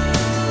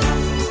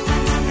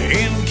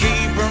 and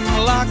keep them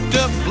locked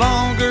up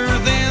longer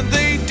than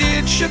they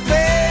did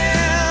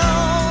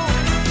Chappelle.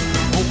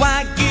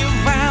 Why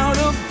give out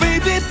a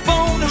baby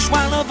bonus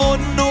while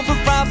avoiding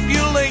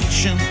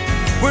overpopulation?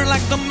 We're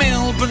like the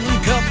Melbourne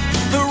Cup,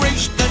 the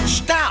race that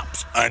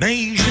stops an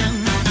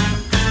Asian.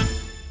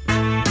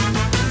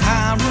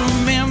 I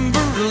remember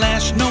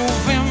last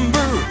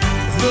November,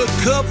 the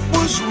Cup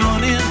was running.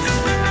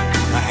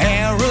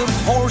 Arab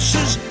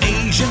horses,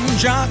 Asian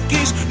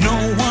jockeys, no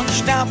one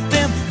stopped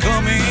them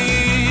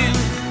coming.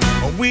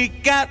 We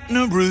got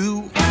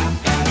Nauru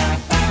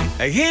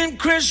in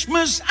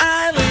Christmas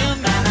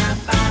Island,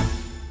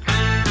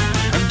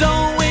 and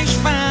always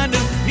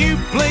finding new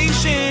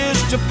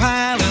places to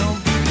pile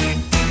them.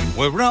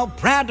 We're all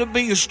proud to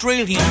be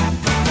Australian,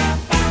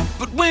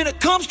 but when it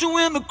comes to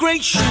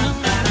immigration,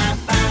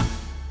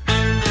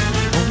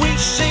 we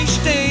say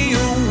stay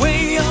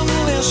away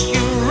unless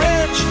you're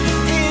rich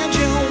and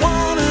you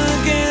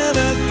wanna get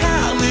a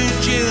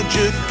college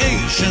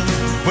education.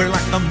 We're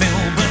like the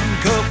Melbourne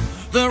Cup,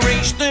 the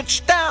race that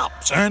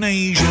stops an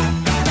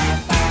Asian.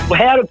 Well,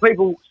 how do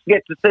people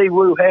get to see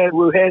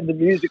Wuhan the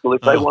musical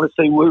if they want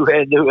to see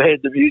Wuhan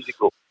the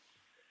musical?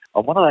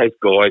 I'm one of those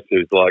guys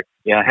who's like,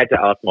 you know, I had to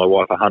ask my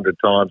wife 100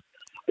 times,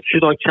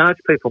 should I charge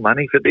people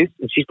money for this?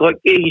 And she's like,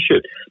 yeah, you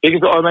should.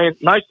 Because, I mean,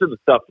 most of the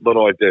stuff that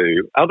I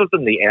do, other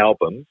than the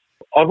albums,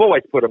 I've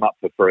always put them up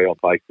for free on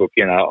Facebook.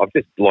 You know, I've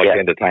just liked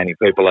entertaining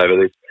people over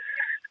this.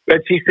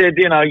 But she said,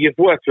 you know, you've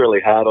worked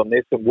really hard on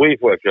this and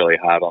we've worked really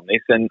hard on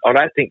this, and I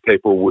don't think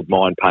people would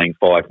mind paying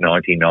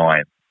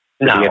 $5.99 to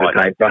be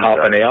entertained for half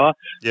an hour.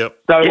 Yep.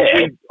 So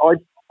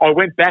I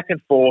went back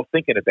and forth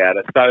thinking about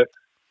it. So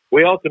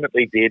we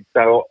ultimately did.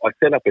 So I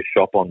set up a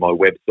shop on my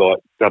website,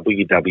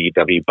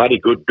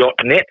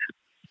 www.buddygood.net,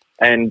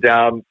 and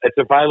it's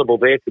available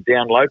there to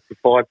download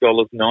for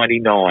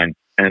 $5.99.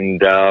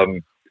 And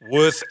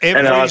worth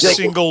every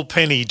single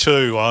penny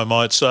too, I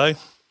might say.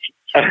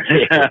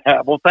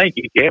 Well, thank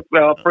you, Jeff.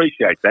 Well, I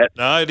appreciate that.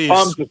 No, it is.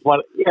 I'm just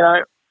one, you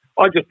know,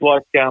 I just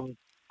like I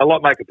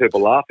like making people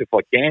laugh if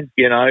I can,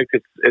 you know,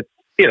 because it's,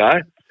 you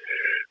know,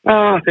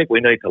 I think we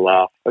need to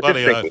laugh. I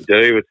just think we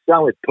do. It's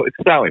so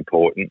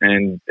important,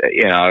 and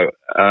you know,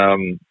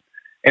 in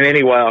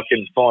any way I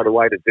can find a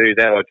way to do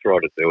that, I try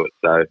to do it.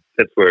 So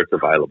that's where it's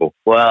available.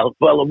 Well,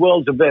 the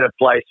world's a better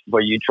place for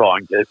you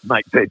trying to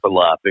make people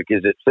laugh,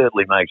 because it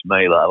certainly makes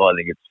me laugh. I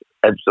think it's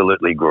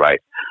absolutely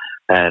great,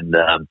 and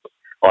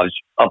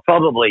I've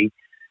probably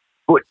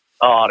put,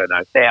 I don't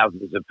know,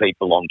 thousands of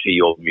people onto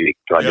your music.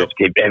 I just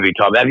keep every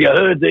time, have you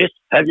heard this?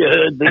 Have you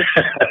heard this?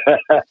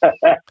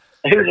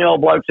 Even the old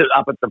blokes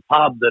up at the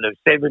pub that are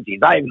 70,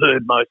 they've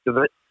heard most of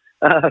it.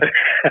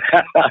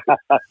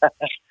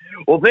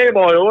 Well, they're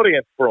my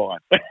audience, Brian.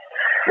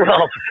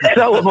 Well,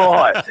 so am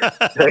I.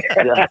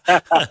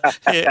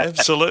 Yeah,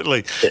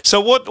 absolutely.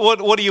 So what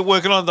are you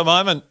working on at the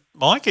moment,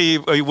 Mike?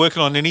 Are you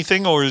working on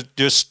anything, or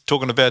just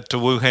talking about to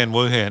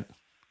Wuhan?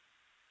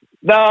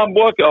 No, I'm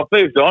working. I've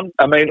moved on.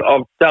 I mean,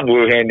 I've done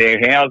Wuhan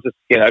now, just,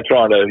 you know,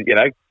 trying to, you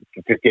know,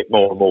 just get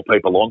more and more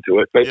people onto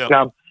it. But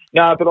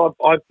no, but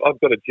I've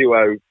got a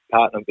duo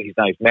partner. His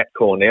name's Matt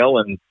Cornell,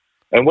 and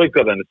we've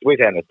had an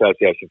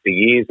association for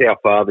years. Our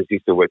fathers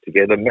used to work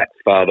together. Matt's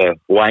father,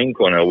 Wayne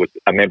Cornell, was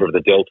a member of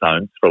the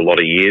Deltones for a lot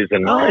of years.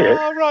 And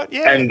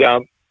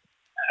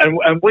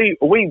and we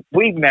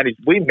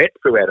met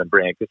through Adam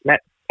Brown, because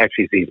Matt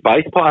actually is his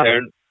bass player.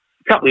 And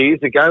a couple of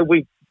years ago,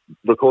 we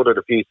recorded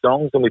a few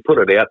songs and we put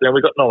it out there, and we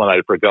got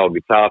nominated for a gold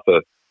guitar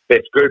for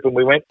best group, and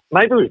we went,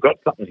 maybe we've got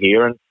something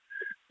here.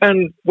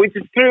 And we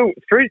just through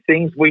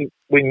things we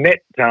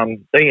met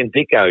Ian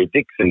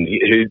Dixon,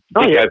 who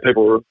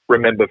people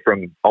remember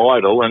from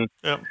Idol, and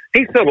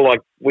he sort of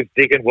like was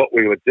digging what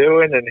we were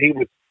doing, and he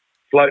was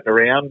floating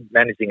around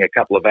managing a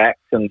couple of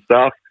acts and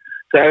stuff.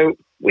 So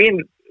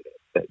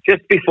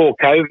just before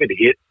COVID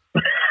hit,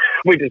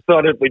 we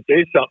decided we'd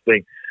do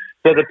something.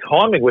 So the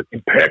timing was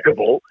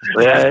impeccable.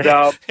 And,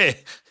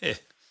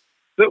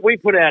 but we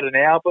put out an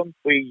album.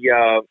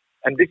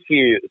 And this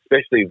year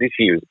has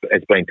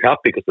been tough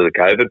because of the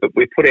COVID, but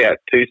we put out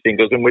 2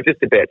 singles, and we're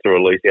just about to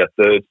release our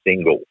 3rd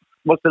single.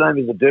 What's the name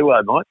of the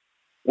duo, Mike?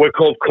 We're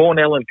called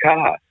Cornell and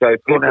Carr. So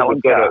Cornell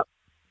and Carr.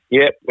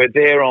 We're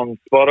there on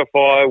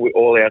Spotify.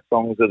 All our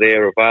songs are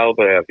there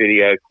available, our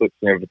video clips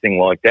and everything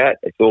like that.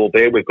 It's all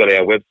there. We've got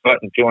our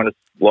website, and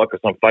like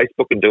us on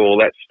Facebook and do all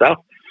that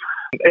stuff.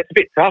 It's a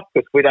bit tough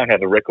because we don't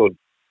have a record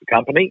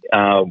company.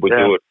 We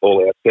do it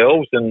all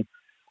ourselves, and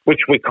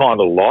which we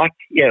kind of like,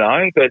 you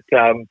know. But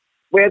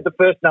we had the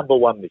first number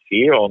 1 this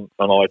year on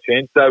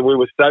iTunes, so we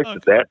were stoked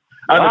at that.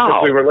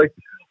 Wow. We released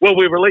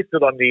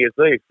it on New Year's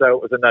Eve, so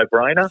it was a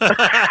no-brainer.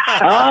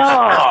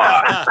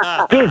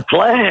 Good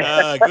plan.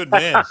 Good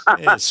man.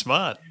 Yeah,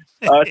 smart.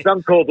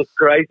 Some called us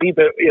crazy,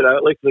 but, you know,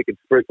 at least we could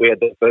speak. We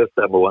had the first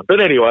number 1. But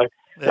anyway,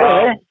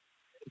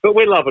 but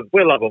we're loving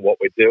what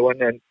we're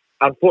doing, and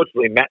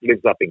unfortunately, Matt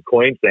lives up in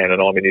Queensland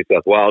and I'm in New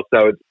South Wales,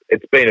 so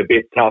it's been a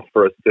bit tough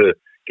for us to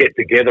get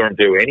together and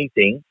do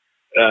anything.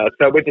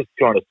 So we're just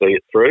trying to see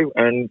it through,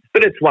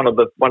 but it's one of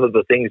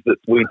the things that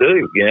we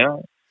do, you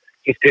know,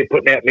 is keep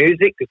putting out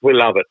music because we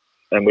love it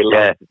and we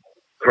love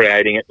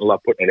creating it and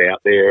love putting it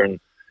out there. And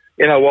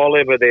you know, while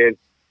ever there's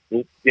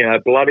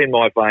blood in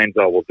my veins,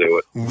 I will do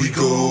it. We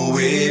go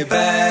way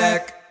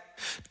back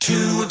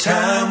to a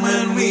time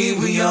when we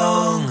were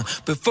young,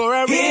 before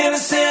our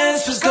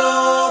innocence was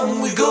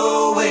gone. We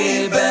go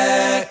way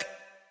back.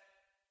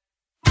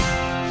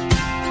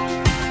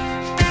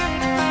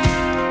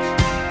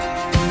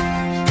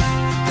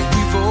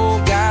 We've all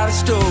got a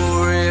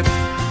story.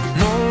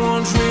 No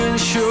one's really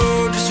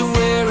sure just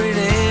where it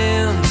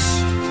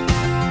ends.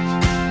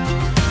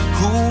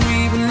 Who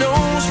even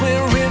knows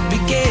where it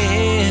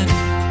began?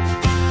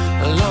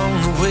 Along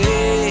the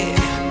way,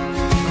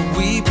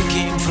 we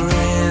became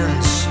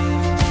friends.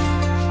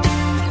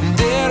 And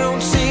there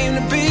don't seem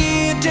to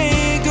be a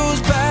day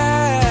goes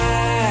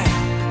by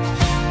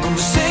when we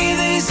say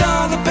these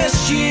are the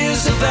best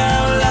years of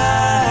our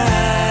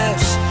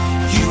lives.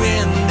 You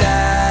and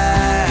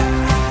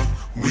I,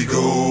 we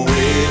go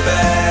way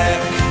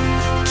back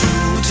to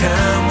a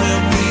time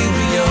when we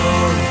were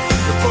young,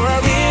 before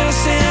our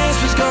innocence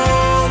was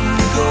gone.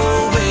 We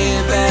go way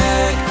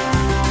back.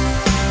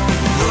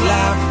 No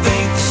life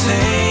ain't the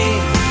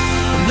same.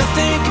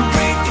 Nothing can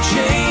break the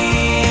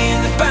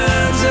chain that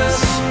binds us.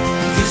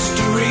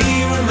 History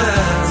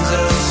reminds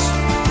us.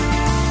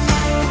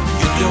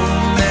 It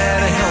don't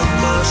matter how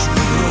much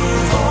we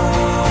move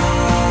on.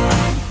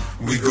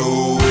 We go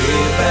way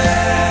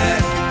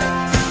back.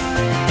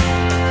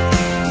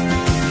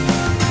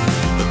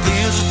 But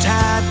there's a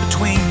tide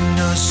between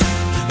us.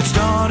 It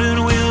started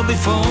well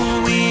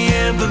before we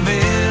ever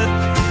met.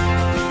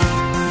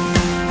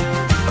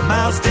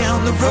 Miles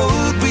down the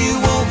road we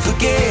won't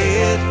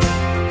forget.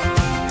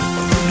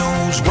 Who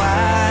knows why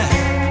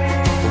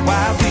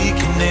we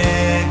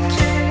connect?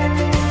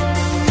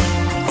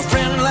 A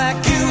friend like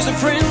you's a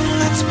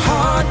friend that's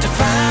hard to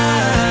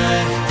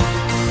find.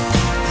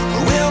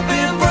 We'll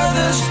be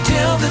brothers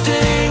till the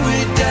day we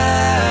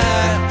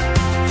die.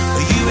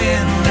 You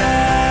and I,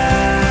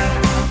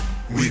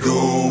 we go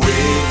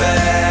way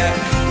back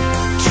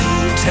to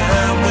a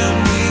time when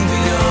we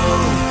were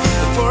young,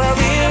 before our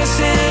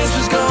innocence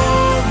was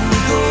gone. We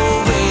go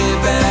way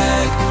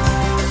back.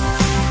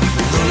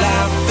 No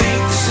life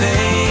ain't the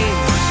same.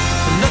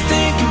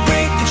 Nothing can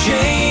break the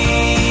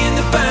chain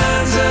that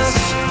binds us.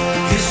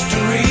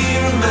 History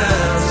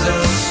reminds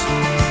us.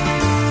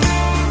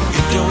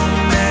 It don't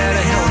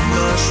matter how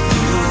much we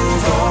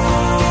move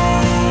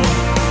on.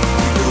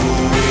 We go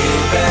way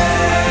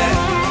back.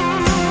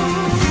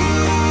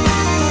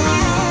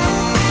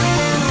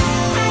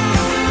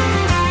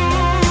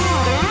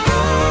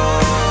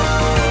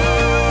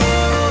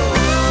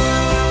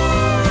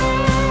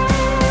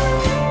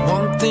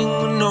 One thing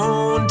we know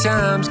when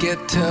times get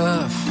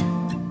tough,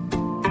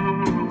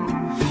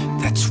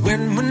 that's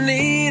when we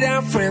need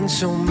our friends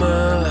so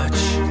much.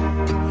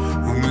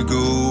 When we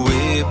go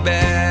way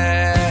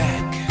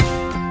back,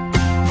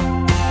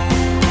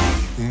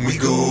 when we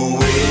go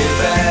way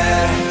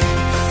back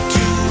to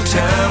a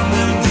time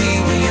when we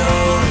were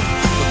young,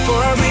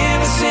 before our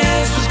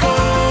innocence was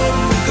gone.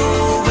 We go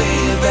way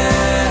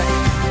back.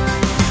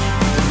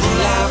 No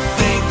life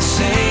ain't the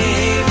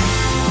same.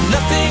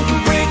 Nothing can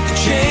break the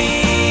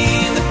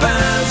chain that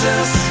binds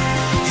us.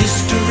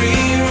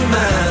 History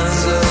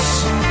reminds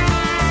us.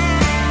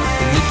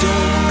 And it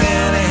don't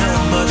matter how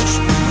much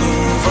we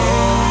move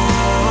on.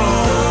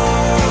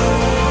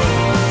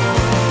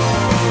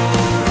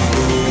 We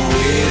go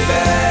way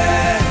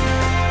back.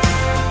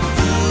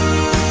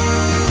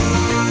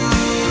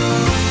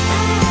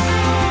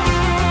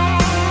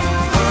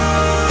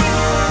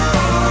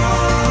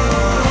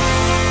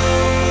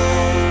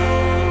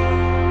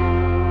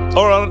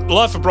 All right,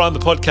 Life of Brian, the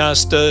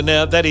podcast.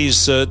 Now that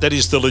is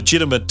the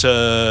legitimate,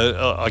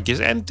 I guess,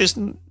 and there's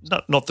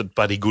not that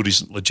Buddy Good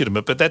isn't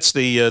legitimate, but that's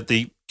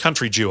the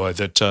country duo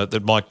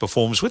that Mike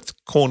performs with,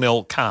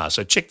 Cornell Carr.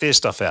 So check their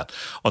stuff out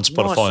on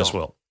Spotify Nice as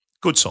well.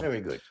 Good song.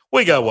 Very good.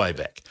 We go way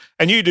back,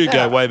 and you do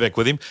go way back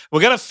with him.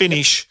 We're going to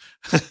finish.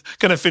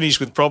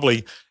 With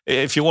probably,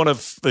 if you want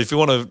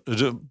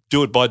to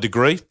do it by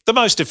degree, the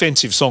most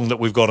offensive song that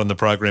we've got on the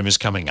program is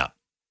coming up.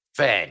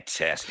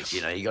 Fantastic.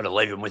 You know, you got to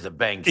leave them with a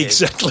bang. Kev.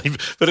 Exactly.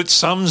 But it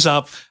sums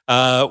up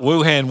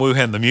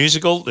Wuhan, the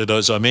musical that,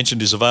 as I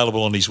mentioned, is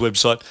available on his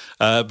website.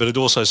 But it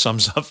also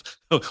sums up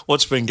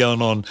what's been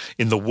going on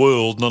in the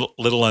world,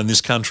 let alone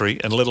this country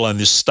and let alone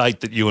this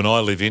state that you and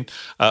I live in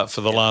for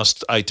the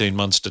last 18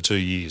 months to 2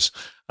 years.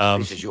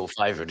 This is your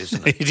favourite,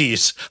 isn't it? It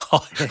is.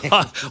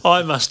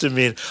 I must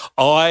admit,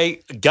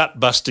 I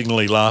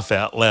gut-bustingly laugh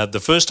out loud.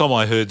 The first time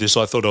I heard this,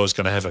 I thought I was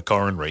going to have a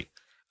coronary.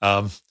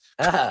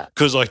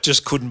 Because I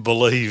just couldn't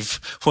believe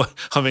what,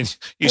 I mean,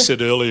 you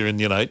said earlier,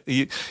 and you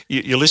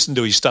listen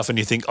to his stuff and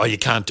you think, oh, you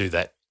can't do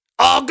that.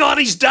 Oh God,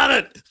 he's done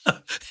it!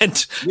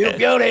 And you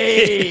guilty.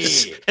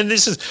 Yes, and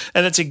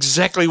that's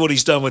exactly what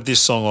he's done with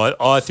this song.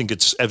 I think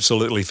it's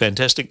absolutely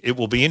fantastic. It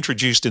will be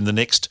introduced in the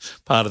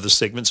next part of the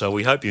segment, so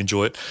we hope you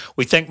enjoy it.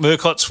 We thank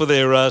Murcott's for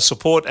their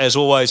support as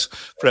always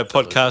for our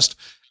podcast.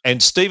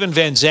 And Stephen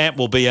Van Zandt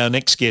will be our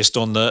next guest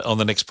on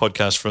the next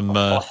podcast from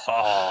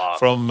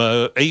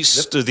the E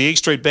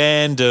Street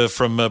Band,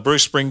 from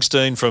Bruce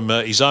Springsteen, from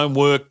his own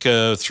work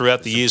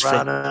throughout the years.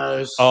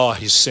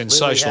 His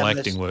sensational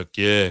acting work,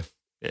 yeah.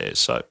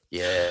 So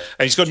and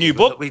he's got a new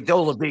book with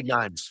all the big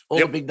names.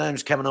 The big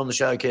names coming on the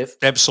show, Kev.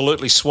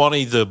 Absolutely,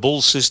 Swanee, the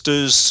Bull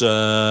Sisters,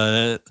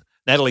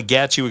 Natalie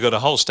Gauci. We've got a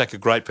whole stack of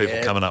great people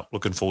coming up.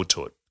 Looking forward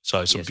to it.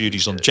 So some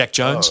beauties on Jack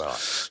Jones,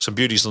 some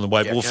beauties on the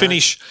way. We'll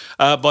finish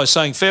by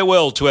saying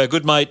farewell to our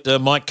good mate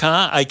Mike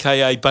Carr,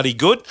 a.k.a. Buddy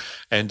Good.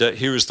 And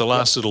here is the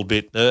last little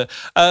bit.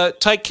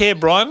 Take care,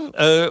 Brian.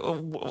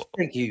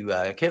 Thank you,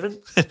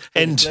 Kevin.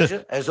 And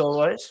pleasure, as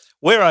always.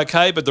 We're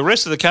okay, but the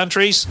rest of the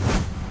countries...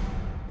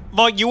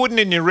 Mike, you wouldn't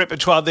in your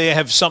repertoire there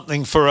have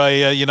something for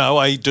a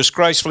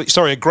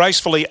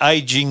gracefully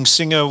aging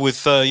singer with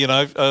sort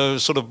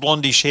of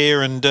blondish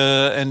hair and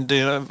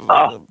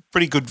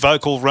pretty good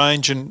vocal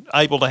range and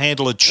able to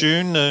handle a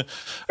tune. Might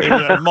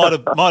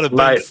have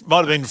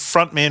been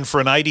frontman for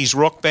an 80s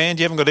rock band.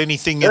 You haven't got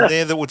anything in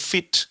there that would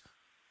fit,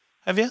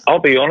 have you? I'll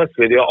be honest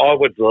with you. I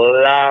would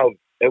love.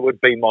 It would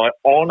be my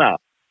honour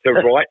to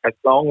write a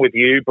song with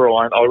you,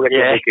 Brian. I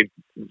reckon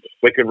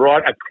we could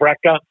write a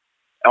cracker.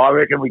 I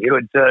reckon we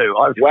could too.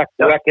 I've whack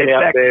it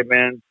out there,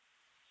 man.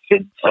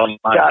 Since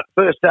I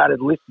first started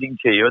listening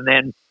to you, and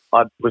then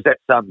I was at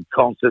some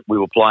concert we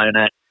were playing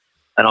at,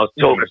 and I was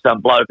talking to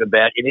some bloke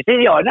about it, and he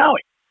said, "Yeah, I know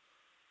him."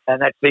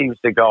 And that seems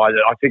the guy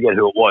that I forget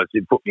who it was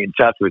who put me in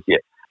touch with you.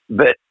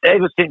 But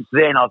ever since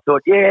then, I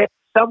thought,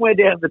 somewhere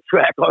down the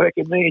track, I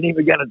reckon me and him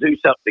are going to do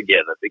something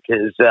together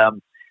because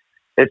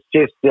it's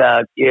just,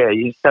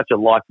 he's such a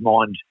like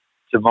mind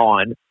to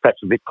mine,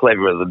 perhaps a bit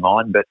cleverer than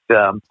mine, but.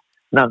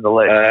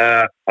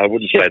 Nonetheless. I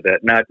wouldn't say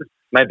that. No,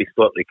 maybe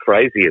slightly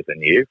crazier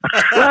than you.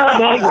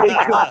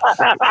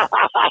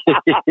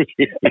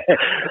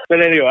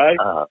 But anyway,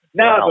 but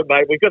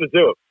mate, we've got to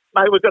do it.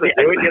 Mate, we've got to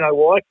do it. You know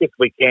why? Because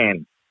we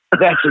can.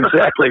 That's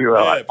exactly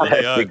right.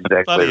 That's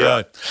exactly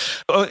right.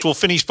 We'll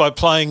finish by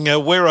playing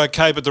We're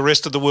Okay, but the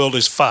rest of the world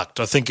is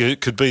fucked. I think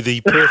it could be the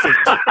perfect...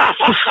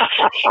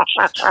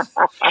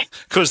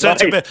 Because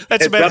that's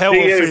about how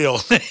we'll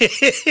feel.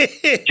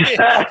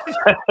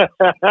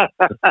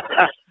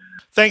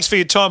 Thanks for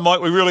your time, Mike.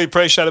 We really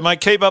appreciate it,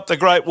 mate. Keep up the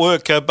great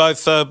work,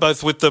 both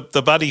with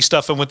the Buddy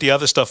stuff and with the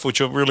other stuff,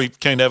 which I'm really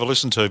keen to have a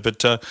listen to.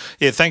 But,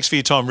 thanks for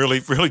your time. Really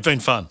been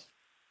fun.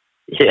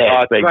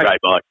 Yeah, it's been great,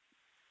 Mike.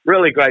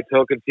 Really great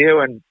talking to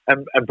you. And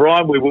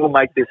Brian, we will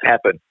make this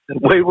happen.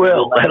 We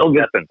will.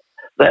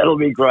 That'll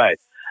be great.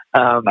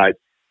 Mate.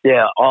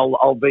 Yeah,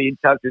 I'll be in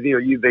touch with you, or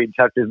you be in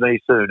touch with me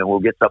soon, and we'll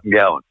get something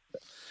going.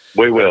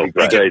 We will.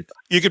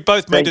 You could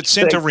both meet at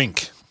Centre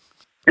Rink.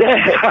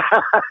 Yeah.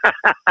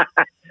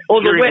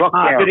 Or the wet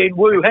market in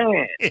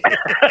Wuhan.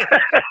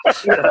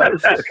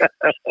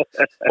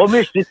 Or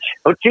Mr.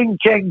 or Ching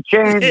Cheng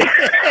Chen.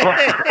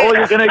 Or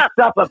you can eat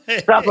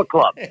supper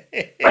club.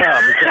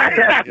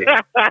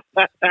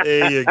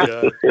 There you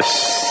go.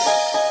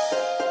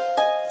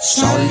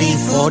 Sorry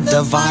for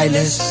the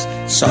violence,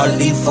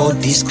 sorry for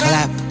this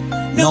clap.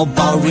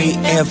 Nobody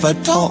ever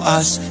told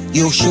us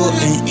you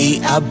shouldn't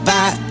eat a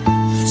bat.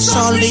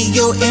 Sorry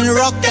you in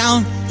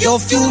lockdown, your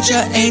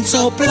future ain't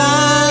so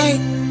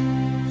blind.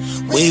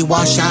 We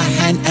wash our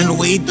hand and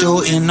we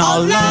do it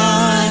all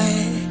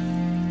right.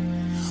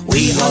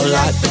 We all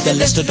right, but the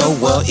rest of the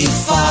world is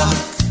fucked.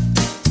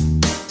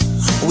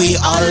 We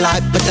all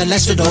right, but the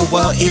rest of the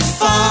world is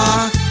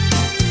fucked.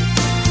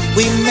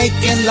 We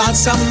making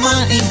lots of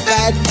money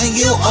bad and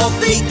you all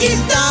picking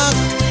duck.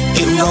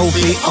 It will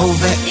be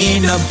over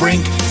in a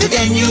brink, but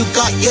then you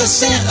got your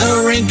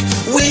center rink.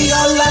 We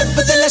all right,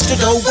 but the rest of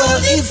the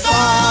world is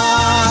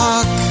fucked.